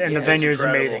setup and Yeah, the it's venue is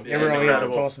incredible. amazing. Yeah, It it's really is. It's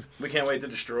incredible. awesome. We can't wait to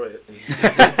destroy it.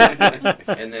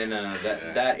 And then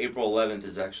that April 11th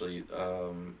is actually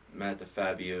Matt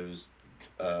DeFabio's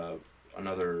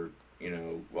another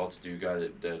well-to-do guy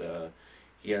that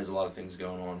he has a lot of things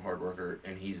going on, hard worker,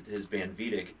 and his band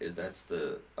Vedic. That's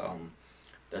the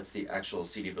actual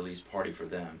CD release party for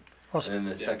them. Awesome. And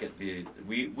then the second, we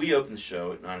open the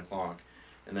show at 9:00,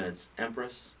 and then it's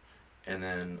Empress, and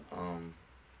then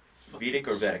Vedic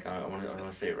or Vedic. I want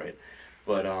to say it right,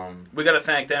 but We got to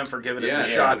thank them for giving us the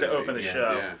shot to open the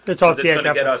show. Yeah. It's all It's going to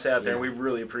get definitely. us out there. We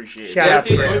really appreciate Shout it. out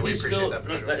to Yeah, Greg. we appreciate that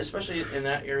for sure. Especially in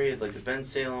that area, like the Ben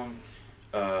Salem,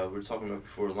 we were talking about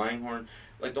before, Langhorne,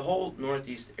 like the whole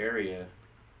northeast area,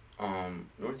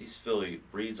 northeast Philly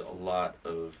breeds a lot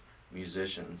of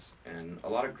musicians and a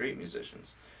lot of great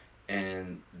musicians,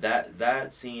 and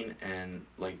that scene and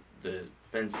like the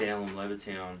Ben Salem,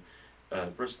 Levittown,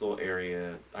 Bristol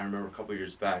area. I remember a couple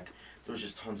years back there was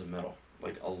just tons of metal,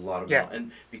 like a lot of metal,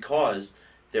 and because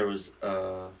there was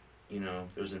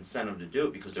there's incentive to do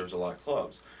it because there was a lot of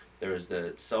clubs. There was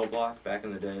the cell block back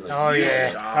in the day. Like Oh years yeah.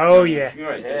 ago. Oh yeah. You're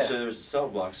right. Yeah. So there was a cell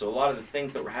block. So a lot of the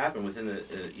things that were happening within the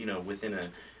within a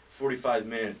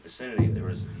 45-minute vicinity, there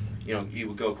was, you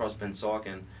would go across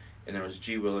Pensauken, and there was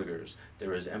G. Willigers. There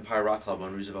was Empire Rock Club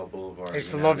on Roosevelt Boulevard. I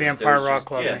used to love the Empire Rock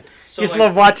Club. Yeah. Man. So Used to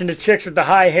love watching the chicks with the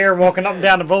high hair walking up and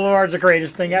down the boulevard's the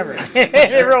greatest thing ever.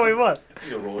 It really was.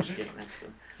 You go roller skate next to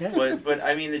them. Yeah. But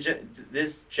I mean,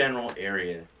 this general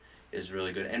area is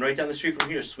really good. And right down the street from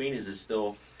here, Sweeney's is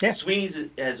still... Yeah. Sweeney's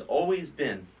has always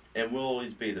been and will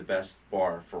always be the best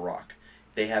bar for rock.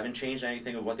 They haven't changed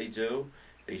anything of what they do.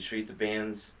 They treat the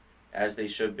bands as they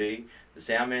should be. The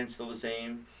sound man's still the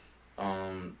same.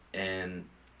 And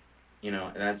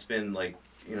that's been like,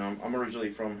 I'm originally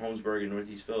from Holmesburg in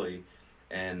Northeast Philly,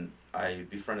 and I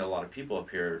befriended a lot of people up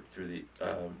here through the,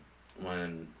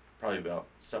 when probably about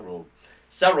several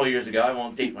years ago. I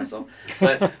won't date myself,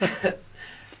 but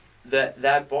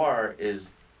that bar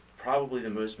is probably the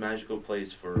most magical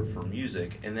place for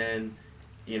music. And then,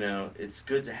 it's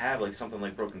good to have like something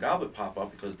like Broken Goblet pop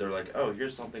up because they're like, oh,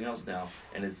 here's something else now,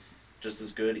 and it's just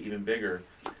as good, even bigger.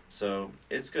 So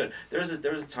it's good. There was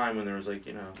a time when there was like,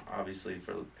 obviously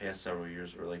for the past several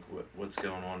years, we're like, what's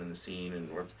going on in the scene and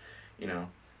what's,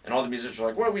 and all the musicians are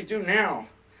like, what do we do now?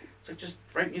 It's like, just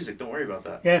write music. Don't worry about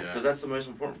that. Yeah. Because that's the most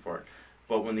important part.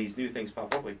 But when these new things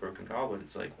pop up, like Broken Goblet,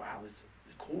 it's like, wow, it's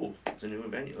cool. It's a new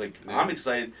venue. Like, I'm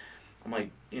excited. I'm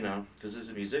like, because as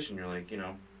a musician, you're like,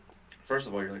 first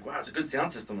of all, you're like, wow, it's a good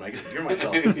sound system, and I get to hear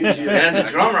myself. And as a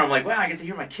drummer, I'm like, wow, I get to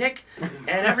hear my kick and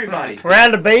everybody. We're out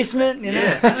of the basement,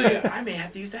 Yeah. I may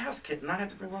have to use the house kit and not have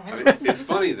to bring one home. It's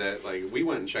funny that like we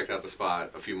went and checked out the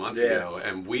spot a few months ago,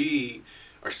 and we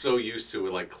are so used to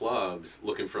like clubs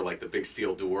looking for like the big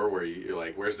steel door where you're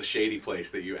like, where's the shady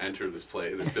place that you enter this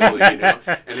building,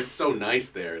 and it's so nice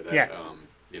there that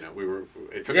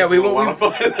it took us a little while to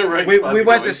find the right spot. We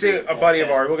went to see a buddy of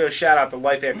ours. We'll give a shout out to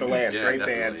Life After Last, great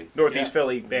definitely. band, Northeast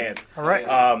Philly band. All right.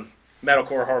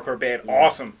 Metalcore, hardcore band,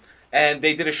 awesome. And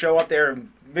they did a show up there, and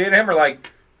me and him were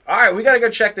like, all right, we got to go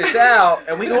check this out.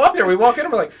 And we go up there, we walk in,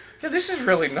 and we're like, yeah, this is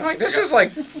really nice. This is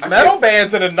like metal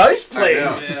bands in a nice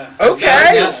place. Yeah.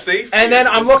 Okay. Safe And then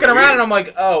here. I'm This looking is around, weird. and I'm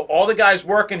like, oh, all the guys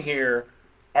working here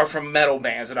are from metal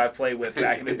bands that I've played with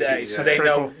back in the day. So Yeah. they That's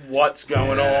know pretty what's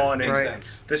going on. Makes And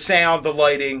sense. the sound, the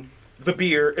lighting, the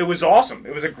beer. It was awesome.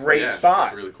 It was a great spot.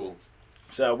 It's really cool.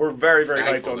 So we're very, very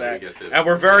hyped Thankful on that that. we get to- And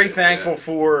we're very yeah. thankful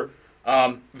for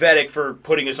Vedic for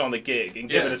putting us on the gig and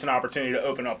giving Yeah. us an opportunity to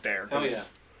open up there. Hell 'cause yeah.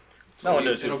 No one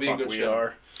knows who It'll the be a fuck good we show.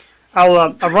 are.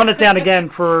 I'll run it down again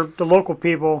for the local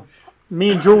people.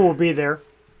 Me and Jewel will be there.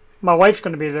 My wife's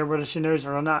going to be there, whether she knows it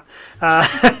or not.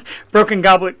 Broken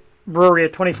Goblet Brewery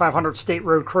at 2500 State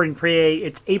Road, Croydon, PA.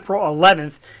 It's April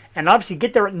 11th. And obviously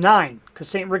get there at 9 because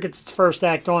St. Ricketts' first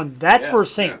act on. That's Yeah, where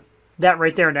St. That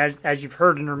right there, and as you've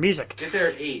heard in her music. Get there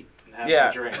at 8 and have Yeah.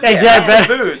 some drinks. Exactly. Have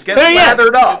some booze. Get There you go.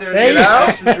 lathered up. Get You there, you know?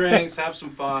 have some drinks, have some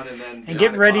fun, and then And 9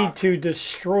 get ready o'clock. to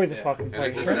destroy the fucking And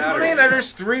place. it's a right? I Saturday. mean,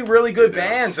 there's 3 really good Yeah.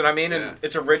 bands, and I mean, Yeah. and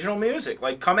it's original music.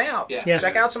 Like, come out. Yeah. Yeah.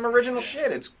 Check out some original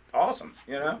shit. It's awesome,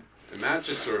 you know? And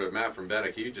Matt from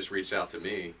Vedic, he just reached out to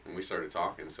me and we started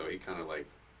talking, so he kind of like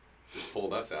just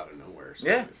pulled us out of nowhere. So,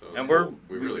 Yeah. so it's And cool.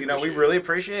 we really we really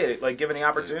appreciate it. Like, giving the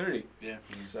opportunity. Yeah.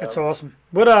 So. That's awesome.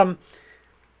 What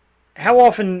how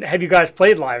often have you guys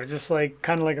played live? Is this like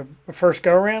kind of like a first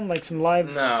go around, like some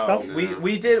live No, stuff? No.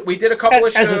 we did a couple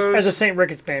of shows. As a St.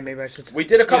 Ricketts band, maybe I should say. We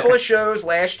did a couple of shows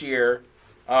last year,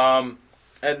 and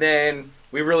then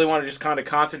we really wanted to just kind of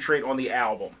concentrate on the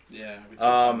album. Yeah, we took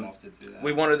time off to do that.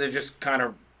 We wanted to just kind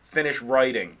of finish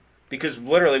writing because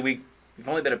literally we've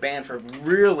only been a band for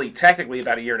really technically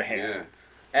about a year and a half, Yeah.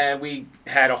 and we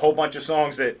had a whole bunch of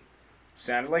songs that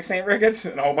sounded like St. Ricketts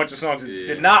and a whole bunch of songs that Yeah.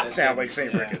 did not sound like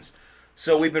St. Yeah. Ricketts.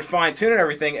 So we've been fine tuning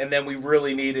everything, and then we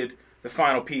really needed the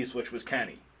final piece, which was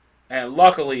Kenny, and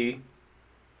luckily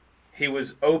he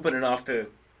was open enough to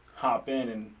hop in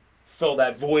and fill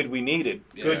that void we needed.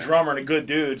 Good Yeah. drummer and a good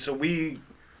dude. So we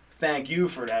thank you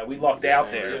for that. We lucked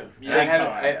out there. Yeah, Big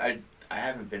time. I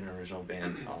haven't been in an original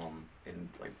band in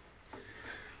like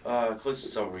close to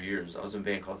several years. I was in a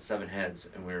band called Seven Heads,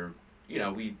 and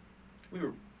we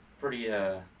were pretty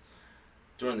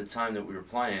during the time that we were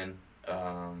playing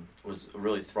was a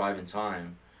really thriving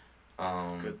time.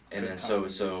 Good And then time so in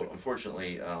music.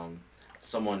 unfortunately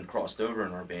someone crossed over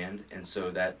in our band, and so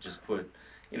that just put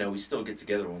we still get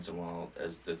together once in a while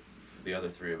as the other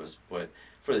 3 of us, but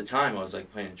for the time I was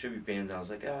like playing tribute bands, and I was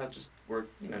like, just work,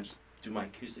 just do my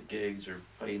acoustic gigs or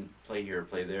play here or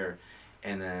play there.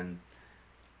 And then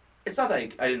it's not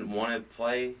that I didn't want to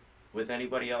play with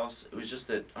anybody else. It was just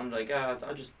that I'm like,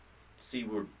 I'll just see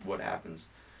what happens.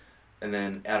 And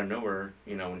then out of nowhere,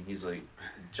 when he's like,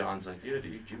 John's like, yeah, do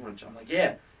you want to? I'm like,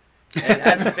 yeah. And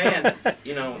as a fan,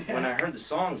 when I heard the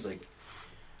songs, like,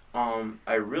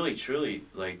 I really truly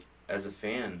like as a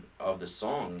fan of the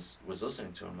songs was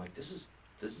listening to them. Like, this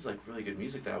is like really good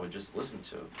music that I would just listen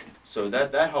to. So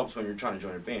that helps when you're trying to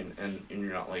join a band and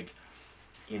you're not like,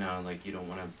 like you don't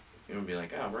want to be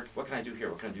like, what can I do here?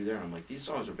 What can I do there? And I'm like, these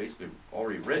songs are basically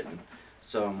already written.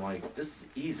 So I'm like, this is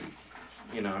easy,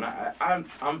 and I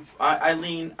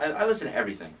listen to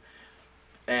everything,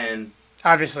 and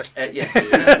Obviously.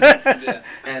 Yeah.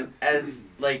 and as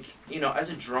like as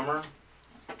a drummer,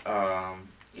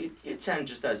 you tend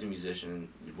just as a musician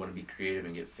you want to be creative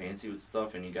and get fancy with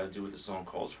stuff, and you got to do what the song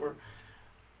calls for.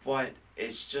 But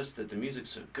it's just that the music's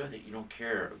so good that you don't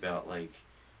care about like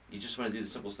you just want to do the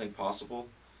simplest thing possible.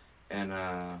 And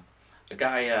a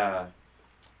guy,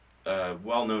 a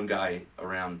well-known guy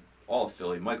around all of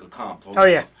Philly, Michael Comp, told me. Oh,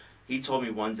 yeah. He told me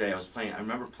one day I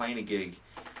remember playing a gig.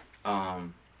 I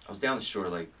was down the shore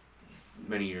like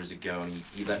many years ago, and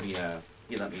he let me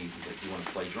he let me. He's like, "You want to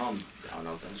play drums?" I don't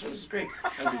know. So this is great.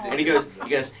 And he goes,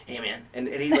 "Hey man," and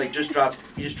he like just drops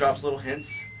little hints.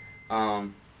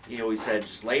 He always said,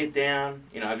 "Just lay it down."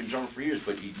 You know, I've been drumming for years,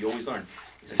 but you always learn.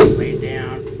 He's like, "Just lay it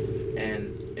down,"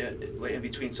 and in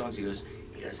between songs, he goes,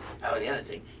 "Oh, the other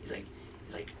thing." He's like,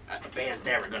 "A band's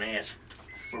never gonna ask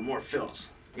for more fills."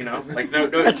 You know, like no.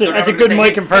 That's a good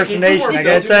Mike impersonation, I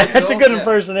guess. That's a good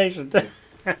impersonation.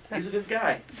 He's a good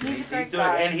guy. He's a great doing,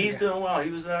 guy. and he's doing well. He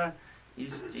was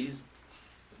he's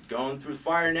going through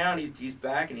fire now, and he's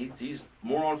back, and he's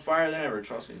more on fire than ever.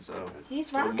 Trust me. So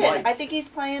He's So rocking. Mike. I think he's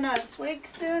playing a swig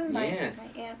soon. My Yeah.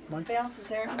 aunt bounces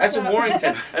there. that's in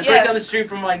Warrington. That's Yeah. right down the street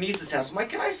from my niece's house. I'm like,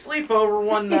 "Can I sleep over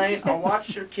one night? I'll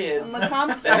watch your kids On the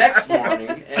comp- the next morning,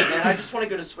 and then I just want to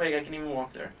go to Swig. I can even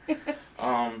walk there."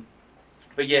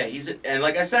 But yeah, and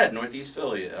like I said, Northeast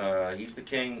Philly. He's the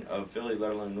king of Philly,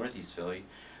 let alone Northeast Philly.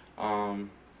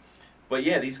 But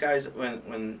yeah, these guys,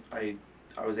 when I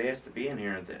was asked to be in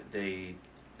here,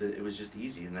 it was just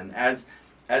easy. And then as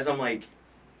I'm like,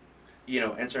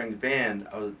 entering the band,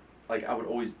 I would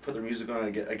always put their music on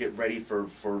and I get ready for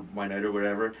my night or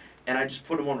whatever, and I just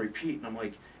put them on repeat, and I'm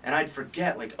like, and I'd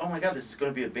forget, like, oh my God, this is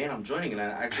going to be a band I'm joining, and I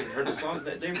actually heard the songs.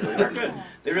 They really are good.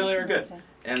 They really are good,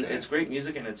 and it's great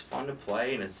music, and it's fun to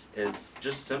play, and it's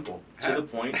just simple, to the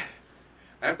point.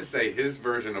 I have to say, his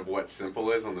version of what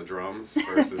simple is on the drums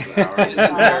versus ours is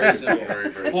very simple. Very,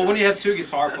 very Well, good. when you have two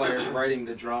guitar players writing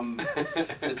the drum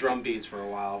beats for a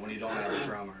while, when you don't have a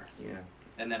drummer, Yeah.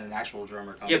 and then an actual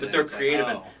drummer comes Yeah, in, but they're it's creative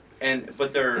like,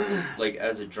 but they're like,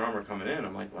 as a drummer coming in,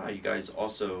 I'm like, wow, you guys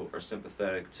also are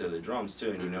sympathetic to the drums too,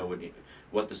 and you know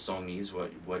what the song needs,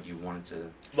 what you wanted to.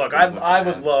 Look, what you want I to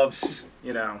would have. love,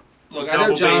 Look, I know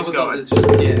double John bass would love going. to just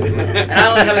And I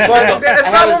don't have a Well, single. that's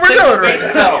I not have a what we're single doing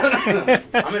bass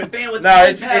pedal. I'm in a band with No, one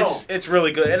it's pedal. it's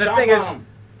really good. And the John thing is, Bonham.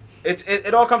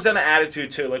 it all comes down to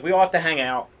attitude too. Like, we all have to hang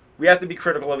out. We have to be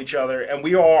critical of each other, and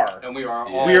we are. And we are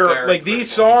all We're very like, these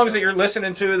critical of songs each that other. you're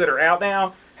listening to that are out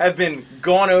now have been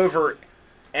gone over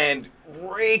and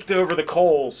raked over the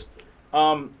coals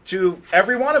to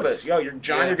every one of us. Your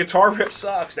John, Yeah. your guitar riff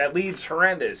sucks. That lead's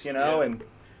horrendous, Yeah. and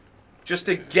just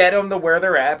to get them to where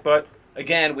they're at. But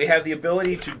again, we have the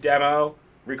ability to demo,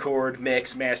 record,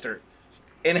 mix, master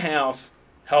in-house.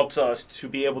 Helps us to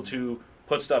be able to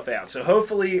put stuff out. So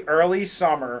hopefully early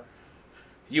summer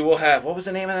you will have, what was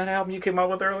the name of that album you came up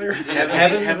with earlier?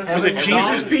 Heaven. Was it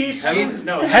Jesus Piece? Jesus,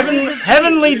 no.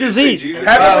 Heavenly disease.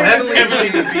 Heavenly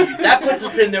Disease. That puts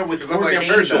us in there with I'm like, Morgan I've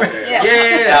heard Angel. that.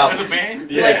 Yeah. As a band?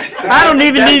 Yeah. I don't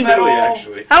even need. Definitely,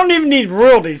 actually. I don't even need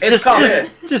royalties. It's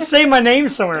Just say my name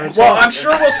somewhere. It's Well, all. I'm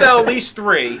sure we'll sell at least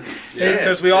 3 Yeah.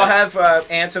 because we all have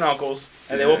aunts and uncles,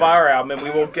 and they will buy our album, and we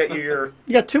will get you your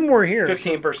You got 2 more here.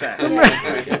 15%.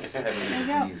 It's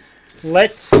Heavenly Disease.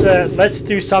 Let's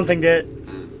do something that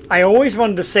I always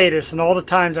wanted to say this, and all the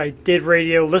times I did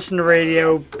radio, listened to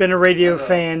radio, been a radio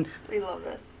fan. We love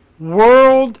this.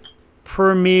 World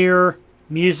premiere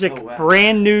music, Oh, wow.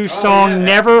 brand new song, yeah.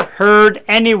 never heard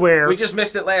anywhere. We just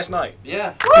mixed it last night.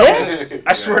 Yeah. Yeah.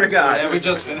 I swear to God. Yeah, we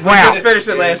just finished. Wow. We just finished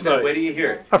it last Where night. do you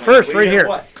hear it? A first, Where do you right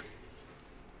hear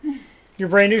here. What? Your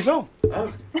brand new song.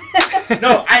 Oh.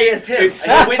 No, I asked him. It's-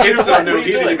 I said, "Wait, it's so what new, are you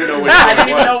he didn't doing?" even know what I it didn't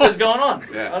even was. know what was going on.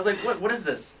 Yeah. I was like, "What is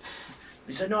this?"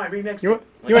 He said, "No, I remixed You it."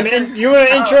 you want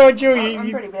to intro it, Joe?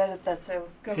 I'm pretty bad at this, so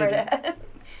go right ahead.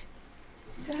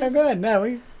 Oh, go ahead.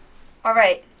 No, All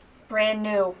right, brand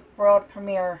new world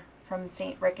premiere from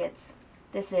St. Ricketts.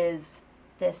 This is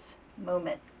This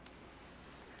Moment.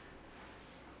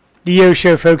 the Yo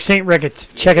Show, folks. St. Ricketts.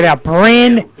 Check it out.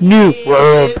 Brand new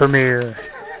world premiere.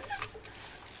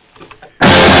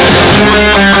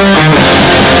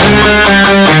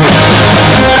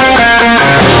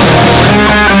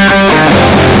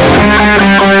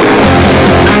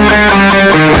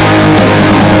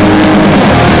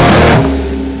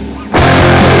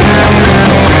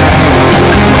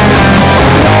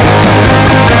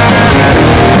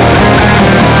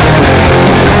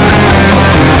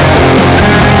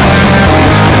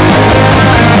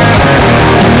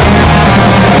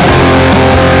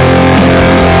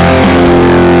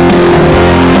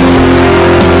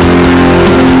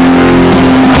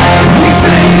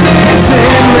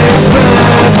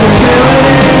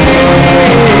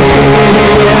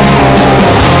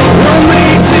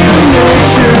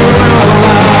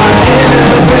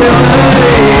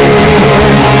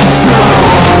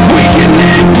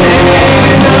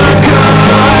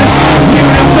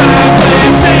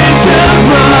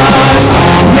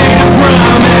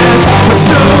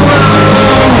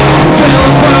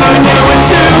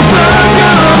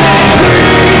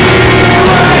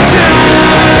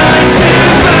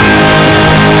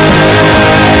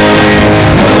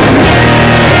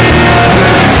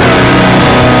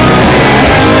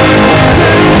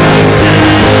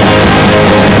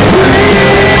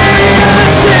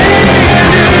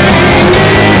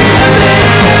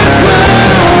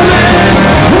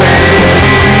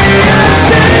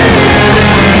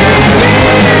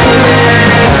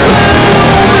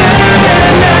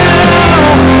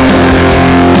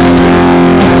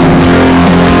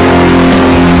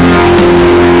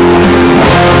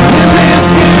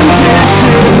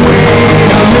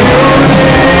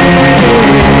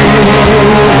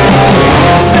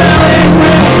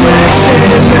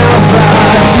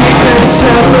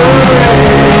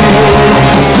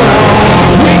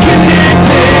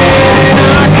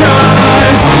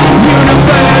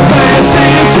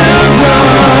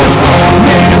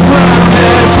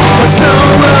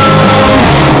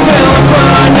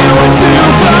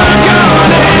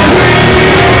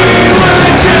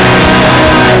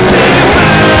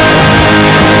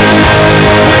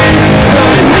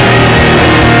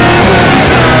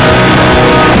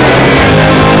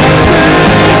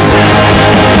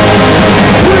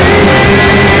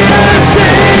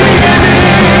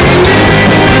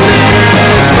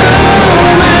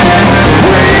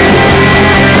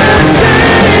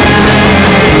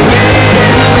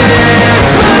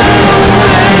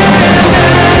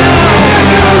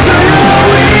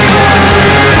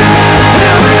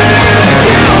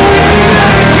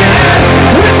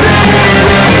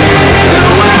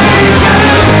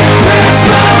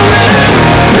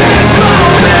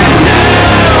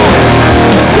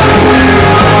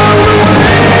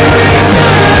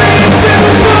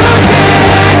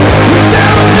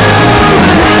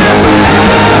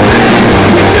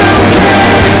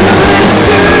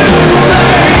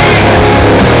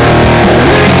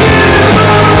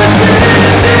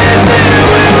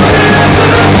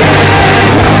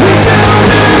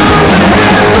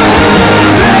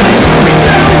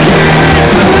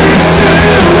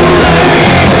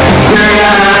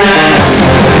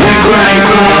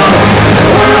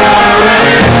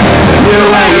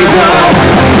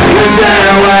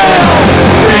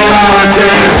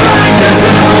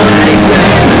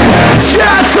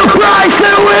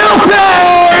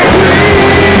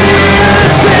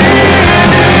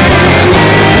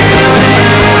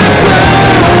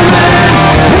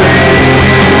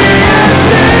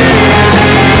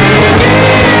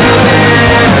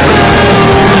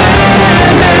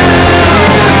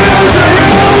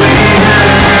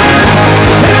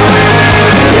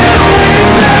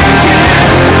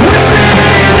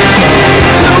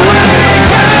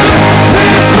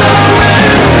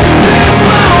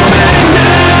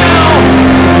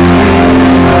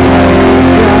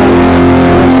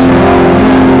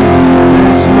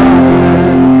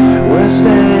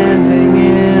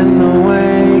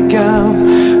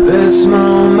 this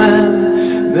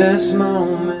moment, this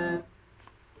moment.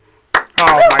 Oh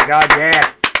my God,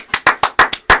 yeah.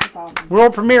 That's awesome.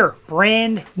 World premiere,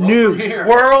 brand new.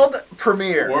 World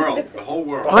premiere. The whole world. The whole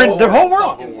world. The whole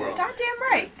world. Goddamn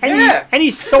right.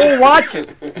 Any soul watching,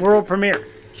 world premiere.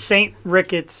 St.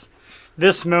 Ricketts,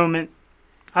 this moment.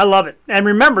 I love it. And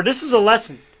remember, this is a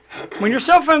lesson. When your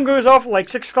cell phone goes off at like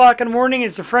 6 o'clock in the morning,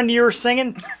 it's a friend of yours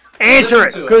singing, answer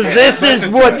it, Listen to it. because this is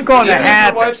what's going to Even if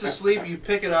happen. your wife's asleep, you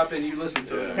pick it up and you listen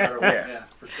to it no matter what. Yeah,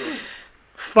 for sure.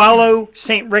 Follow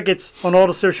St. Ricketts on all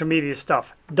the social media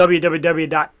stuff.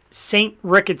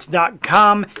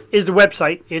 www.saintrickets.com is the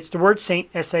website. It's the word Saint,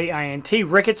 S-A-I-N-T,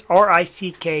 Ricketts,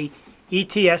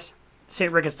 R-I-C-K-E-T-S,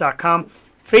 saintrickets.com.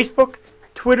 Facebook,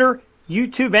 Twitter,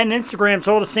 YouTube, and Instagram. It's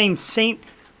all the same. St.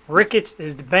 Ricketts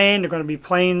is the band. They're going to be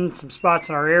playing some spots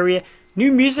in our area.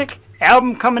 New music,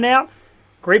 album coming out.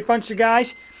 Great bunch of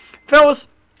guys. Fellas,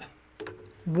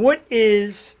 what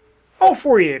is... all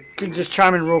four of you can just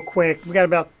chime in real quick. We got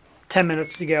about 10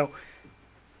 minutes to go.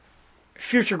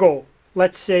 Future goal.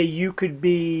 Let's say you could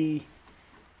be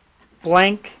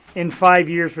blank in 5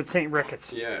 years with St.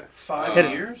 Ricketts. Yeah. 5 Hit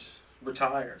it. years?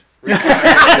 Retired. That's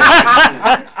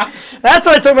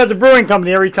what I talk about the brewing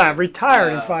company every time.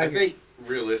 Retired in I 5 years. think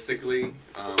realistically,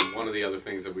 one of the other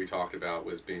things that we talked about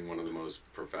was being one of the most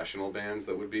professional bands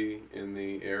that would be in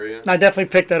the area. I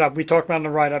definitely picked that up. We talked about it in the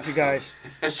write-up, you guys.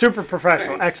 Super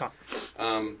professional. Thanks.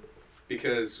 Excellent.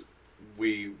 Because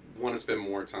we want to spend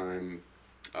more time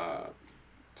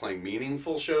playing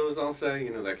meaningful shows, I'll say.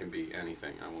 You know, that can be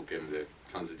anything. I won't get into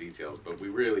tons of details, but we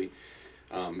really...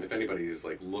 if anybody is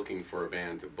like looking for a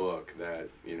band to book that,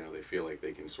 you know, they feel like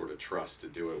they can sort of trust to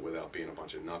do it without being a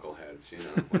bunch of knuckleheads, you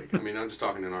know, like, I mean, I'm just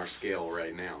talking in our scale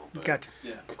right now, but Gotcha.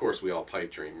 Yeah. of course we all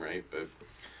pipe dream, right? But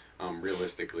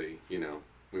realistically, you know,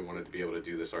 we wanted to be able to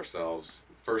do this ourselves.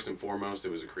 First and foremost, it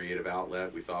was a creative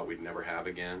outlet we thought we'd never have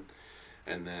again.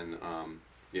 And then,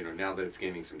 you know, now that it's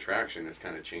gaining some traction, it's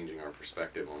kind of changing our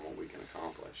perspective on what we can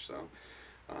accomplish. So,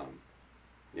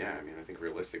 yeah, I mean, I think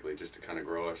realistically, just to kind of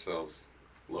grow ourselves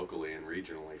locally and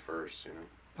regionally first, you know.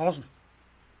 Awesome.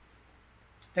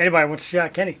 Anybody wants to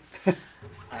shot Kenny?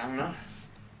 I don't know.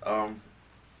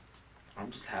 I'm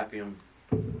just happy I'm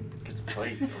get to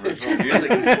play original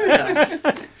music.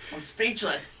 I'm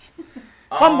speechless.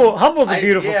 Humble's a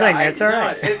beautiful thing. That's all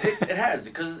right. It has,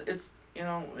 because it's, you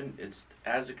know, it's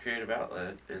as a creative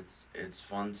outlet. It's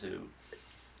fun to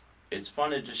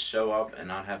just show up and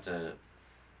not have to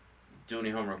do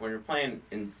any homework when you're playing.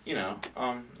 In, you know,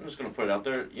 I'm just gonna put it out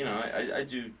there. You know, I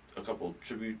do a couple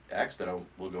tribute acts that I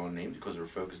will go and name because we're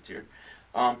focused here.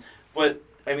 But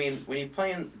I mean, when you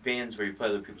play in bands where you play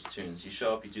other people's tunes, you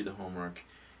show up, you do the homework,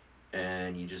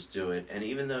 and you just do it. And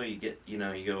even though you get, you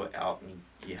know, you go out and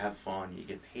you have fun, you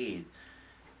get paid,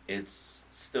 it's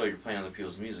still you're playing other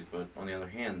people's music. But on the other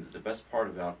hand, the best part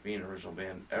about being an original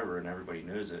band ever, and everybody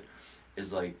knows it,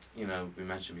 is like, you know, we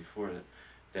mentioned before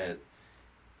that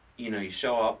you know, you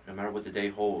show up, no matter what the day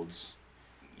holds,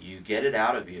 you get it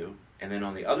out of you, and then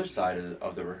on the other side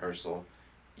of the rehearsal,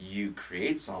 you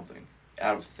create something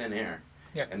out of thin air.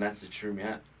 Yeah. And that's the true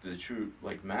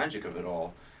like magic of it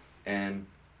all. And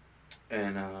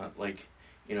like,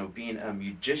 you know, being a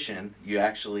musician, you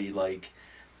actually like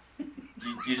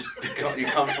you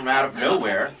come from out of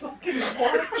nowhere.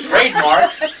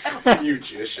 Trademark.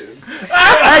 Musician.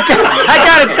 I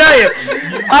gotta tell you,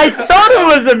 I thought it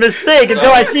was a mistake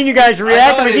until I seen you guys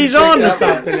react like he's on to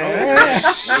something.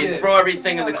 You throw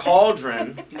everything in the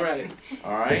cauldron. Right.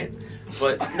 All right.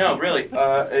 But no, really,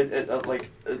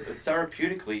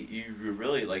 therapeutically, you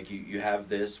really, like, you have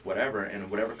this, whatever,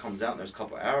 and whatever comes out in those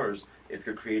couple hours, if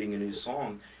you're creating a new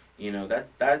song, you know,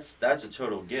 that's a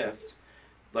total gift,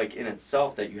 like, in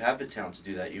itself, that you have the talent to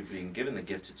do that, you've been given the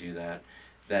gift to do that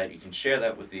you can share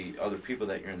that with the other people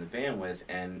that you're in the band with,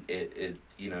 and it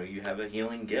you know, you have a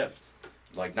healing gift,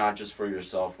 like, not just for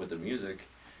yourself with the music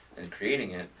and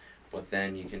creating it, but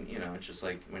then you can, you know, it's just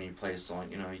like when you play a song,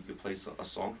 you know, you could play a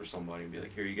song for somebody and be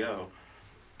like, here you go,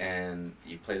 and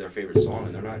you play their favorite song,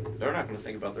 and they're not going to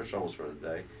think about their struggles for the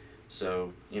day.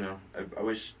 So, you know, I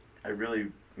wish, I really,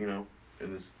 you know,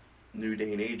 in this new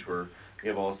day and age where we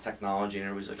have all this technology and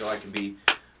everybody's like, oh, I can be,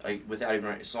 like, without even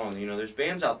writing a song. You know, there's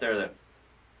bands out there that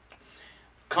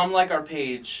come like our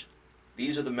page,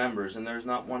 these are the members, and there's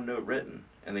not one note written,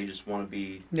 and they just want to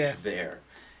be there.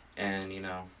 And, you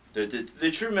know,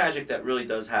 the true magic that really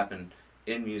does happen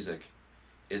in music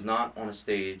is not on a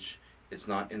stage, it's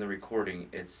not in the recording,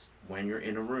 it's when you're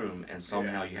in a room and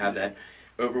somehow you have that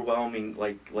overwhelming,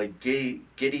 like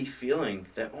giddy feeling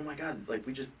that, oh my God, like,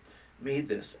 we just made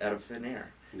this out of thin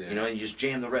air. Yeah. You know, you just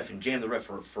jam the riff and jam the riff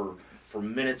for for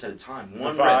minutes at a time. The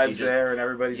One riff, you vibes just, there, and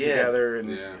everybody's together, and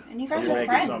Yeah. And you guys We're are making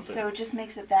friends, something. so it just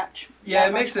makes it that Yeah, that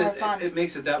it makes much more it fun. it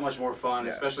makes it that much more fun,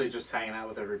 Yes. especially just hanging out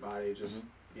with everybody. Just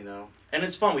you know, and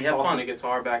it's fun. We have tossing fun. a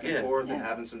guitar back and Yeah. forth and Yeah.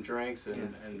 having some drinks and,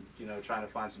 Yeah. and you know trying to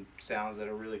find some sounds that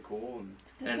are really cool. And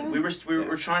Good And time. we Yeah.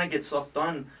 were trying to get stuff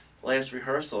done last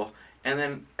rehearsal, and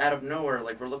then out of nowhere,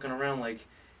 like we're looking around, like,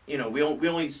 you know, we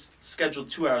only scheduled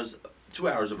 2 hours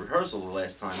of rehearsal the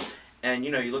last time, and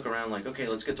you know, you look around like, okay,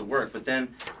 let's get to work, but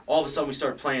then all of a sudden we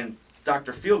started playing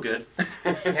Dr. Feelgood,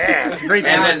 Yeah, it's a great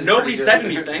and time. then nobody said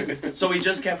anything, so we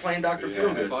just kept playing Dr. Yeah.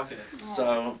 Feelgood. fuck it.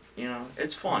 So you know,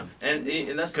 it's fun, and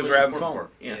that's the 'Cause most we're having important fun. part.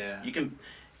 Yeah. Yeah. You can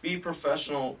be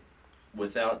professional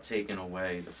without taking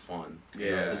away the fun.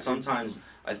 You know, Yeah. 'cause sometimes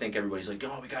I think everybody's like,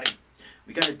 "Oh, we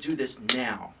gotta do this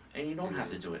now," and you don't have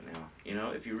to do it now. You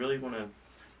know, if you really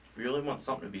want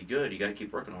something to be good, you got to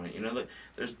keep working on it. You know, like,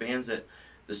 there's bands that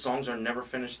the songs are never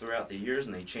finished throughout the years,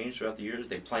 and they change throughout the years.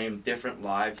 They play them different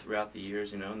live throughout the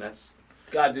years. You know, and that's.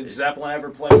 God, did Zeppelin ever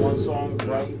play one song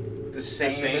right the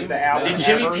same as the album? Did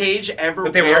Jimmy ever? Page ever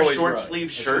But they were wear always short right, sleeve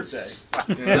I should shirts?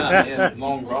 say. Yeah,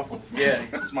 long rough ones. Yeah.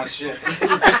 That's my shit.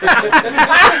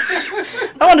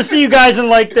 I want to see you guys in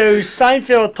like those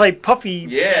Seinfeld type puffy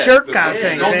Yeah, shirt the- kind of yeah,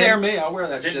 thing. Don't man. dare me. I'll wear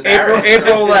that Sit shit. down.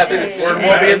 April 11th.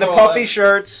 We'll be in the April puffy 11th.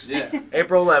 shirts. Yeah.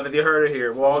 April 11th. You heard it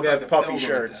here. We'll all Look get like a puffy pilgrim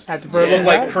shirts. At the Yeah. Berlin Look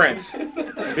like Lights. Prince.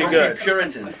 Be Be good.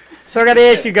 Puritan. So I got to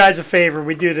ask you guys a favor.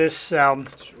 We do this.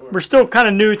 We're still kind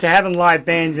of new to having live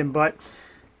bands in, but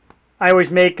I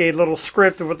always make a little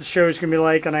script of what the show's gonna be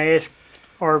like, and I ask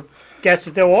our guests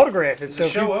if they'll autograph it. Is So the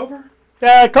if you- show over?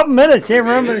 a couple minutes. Yeah,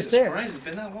 remember it's Jesus there. Christ, it's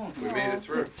been that long. We made it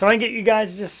through. So I can get you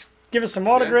guys to just give us some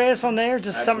autographs on there,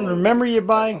 just something to Absolutely. remember you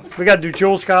by. We got to do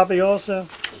Jules' copy also.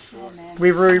 Oh, man.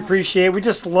 We really appreciate it. We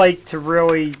just like to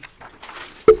really.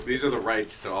 These are the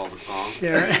rights to all the songs.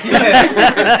 Yeah.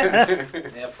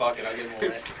 Yeah, fuck it. I'll give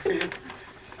them away.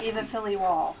 Even Philly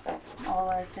Wall. All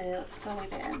our Philly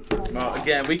bands. Well,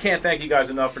 again, we can't thank you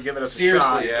guys enough for giving us a Seriously,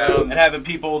 shot yeah. and having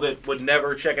people that would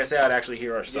never check us out actually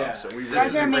hear our stuff. Yeah. So we You really guys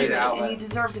is are a great amazing, outlet. and you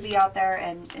deserve to be out there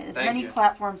and as Thank many you.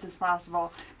 platforms as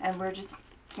possible. And we're just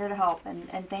here to help. And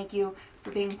thank you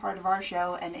for being part of our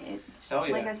show. And it's Hell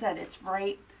yeah. like I said, it's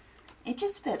right. It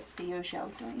just fits the U show.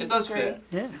 Don't you It does agree? fit.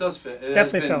 Yeah. It does fit. It has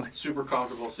definitely been felt. super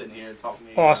comfortable sitting here and talking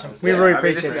to you. Awesome. guys. We Yeah. really I mean,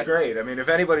 this appreciate is it. great. I mean, if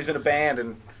anybody's in a band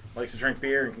and likes to drink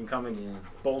beer and can come and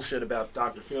bullshit about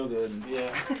Dr. Feelgood and Yeah.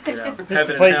 you know the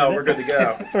heaven place and hell, to we're do. good to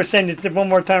go. We're saying it one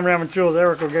more time around with Jules.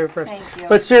 Eric will go first. Thank you.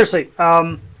 But seriously,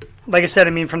 like I said, I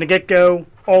mean, from the get-go,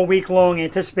 all week long,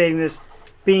 anticipating this,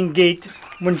 being geeked.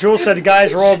 When Jules said the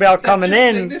guys were all about coming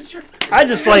in, I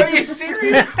just Are like, you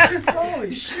serious?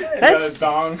 Holy shit. that's,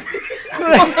 Dong.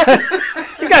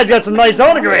 you guys got some nice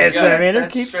autographs there, man. It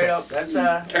That's keeps straight up. That's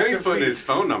Kenny's good putting for his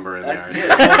phone number in there.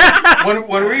 yeah. When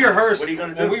we rehearsed, What are you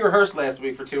gonna when do? we rehearsed last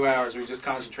week for 2 hours, we just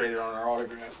concentrated on our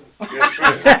autographs. That's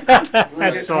right.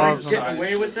 That's awesome. Getting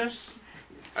away with this?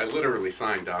 I literally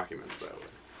signed documents that way.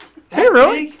 Hey,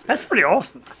 really? That's pretty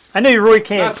awesome. I know you really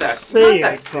can't Not that- see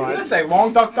not it, that but Does it say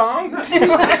Long Duck Dong?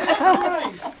 Jesus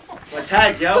Christ. My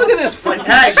tag, yo. Look at this My fucking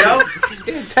tag, yo.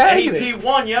 tagging it.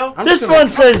 AP1, yo. I'm this just gonna- one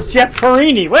says Jeff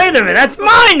Perini. Wait a minute, that's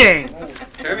my name.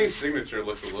 Kenny's signature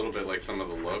looks a little bit like some of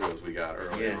the logos we got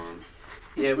early Yeah. on.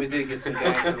 Yeah, we did get some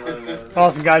gangs and logos.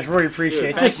 Awesome, guys. Really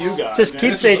appreciate it. Thank Just, you guys, just man.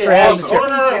 keep This safe is for having awesome. us Oh,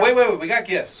 here. no. Wait. We got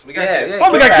gifts. We got gifts.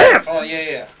 Oh, we got gifts. Oh,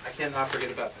 yeah. I cannot forget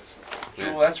about this.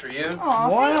 Jewel, that's for you. Aw,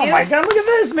 Wow, thank you. my God, look at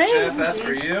this, Jeff, man. that's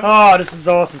for you. Oh, this is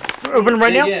awesome. Open them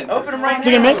right now? Dig in. Open them right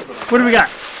Dig in a now. minute. What do we got?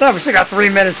 Oh, we still got 3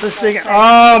 minutes. Let's dig in.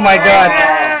 Oh, my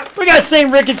God. We got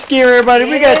St. Ricketts gear, everybody.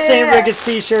 We got St. Yeah. Ricketts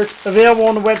t-shirts available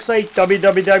on the website,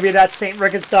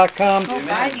 www.saintricketts.com. Oh,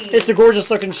 righty. It's a gorgeous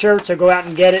looking shirt, so go out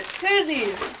and get it.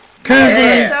 Koozies.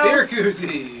 Koozies. Syracuse.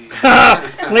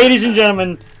 Ladies and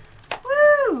gentlemen,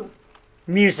 Woo!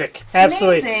 music.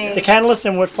 Absolutely. Amazing. The Catalyst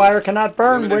and What Fire Cannot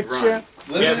Burn, Limited which... run.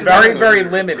 Yeah, very, very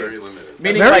limited. Very limited.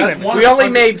 Meaning, Very like, limited. we only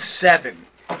made 7.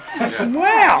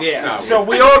 Wow. Yeah. No, So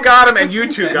we all got them, and you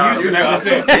two got them. Yeah.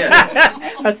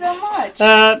 Thank you so much.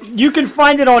 You can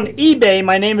find it on eBay.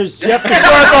 My name is Jeff the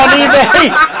Shark on eBay.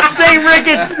 St.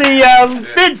 Ricketts, the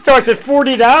bid starts at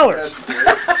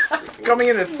 $40. Coming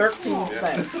in at 13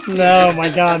 cents. No, my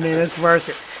God, man, it's worth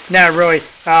it. No, really.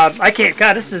 I can't.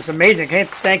 God, this is amazing. Can't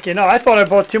thank you. No, I thought I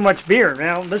bought too much beer.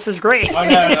 Now, this is great. Oh,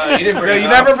 no, you didn't No, you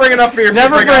never bring enough beer.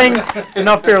 Never bring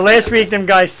enough beer. Last week, them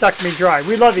guys sucked me dry.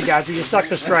 We love you guys, but you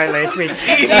sucked us dry last week.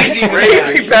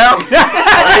 Easy, pal.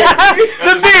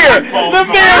 The beer! The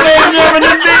beer, ladies and gentlemen,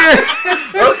 the beer!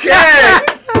 Okay.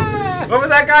 What was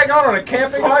that guy going on a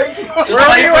camping hike? Where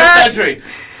are you at? Century.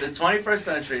 The 21st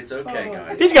century, it's okay,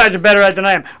 guys. These guys are better at it than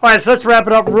I am. All right, so let's wrap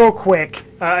it up real quick.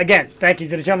 Again, thank you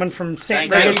to the gentlemen from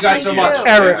St. Thank you Ricketts, guys so much.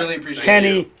 Eric, I really appreciate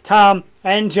Kenny, it. Tom,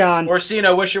 and John.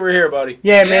 Orsino, wish you were here, buddy.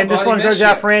 Yeah, man, this buddy, one goes miss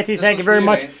out you. for Anthony. This Thank you was very for you,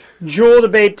 much. man. Jewel the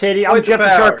Babe Titty. I'm Quite the Jeff the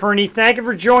power. Sharperney. Thank you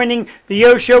for joining the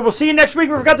Yo Show. We'll see you next week.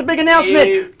 We've got the big announcement.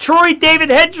 Yeah. Troy David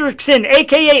Hendrickson,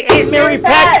 a.k.a. Aunt Mary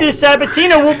Pat. Pat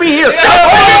Sabatino, will be here.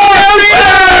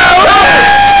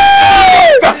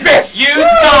 The fist! Use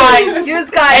guys!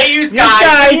 Use guys. Hey, use You guys!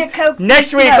 guys, Give me a Coke, next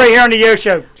some week smoke. right here on the Yo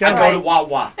Show. I go Gentlemen. to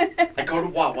Wawa. I go to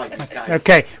Wawa, use guys.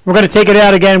 Okay, we're going to take it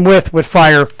out again with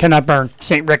Fire Cannot Burn,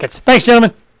 St. Ricketts. Thanks,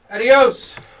 gentlemen.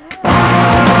 Adios.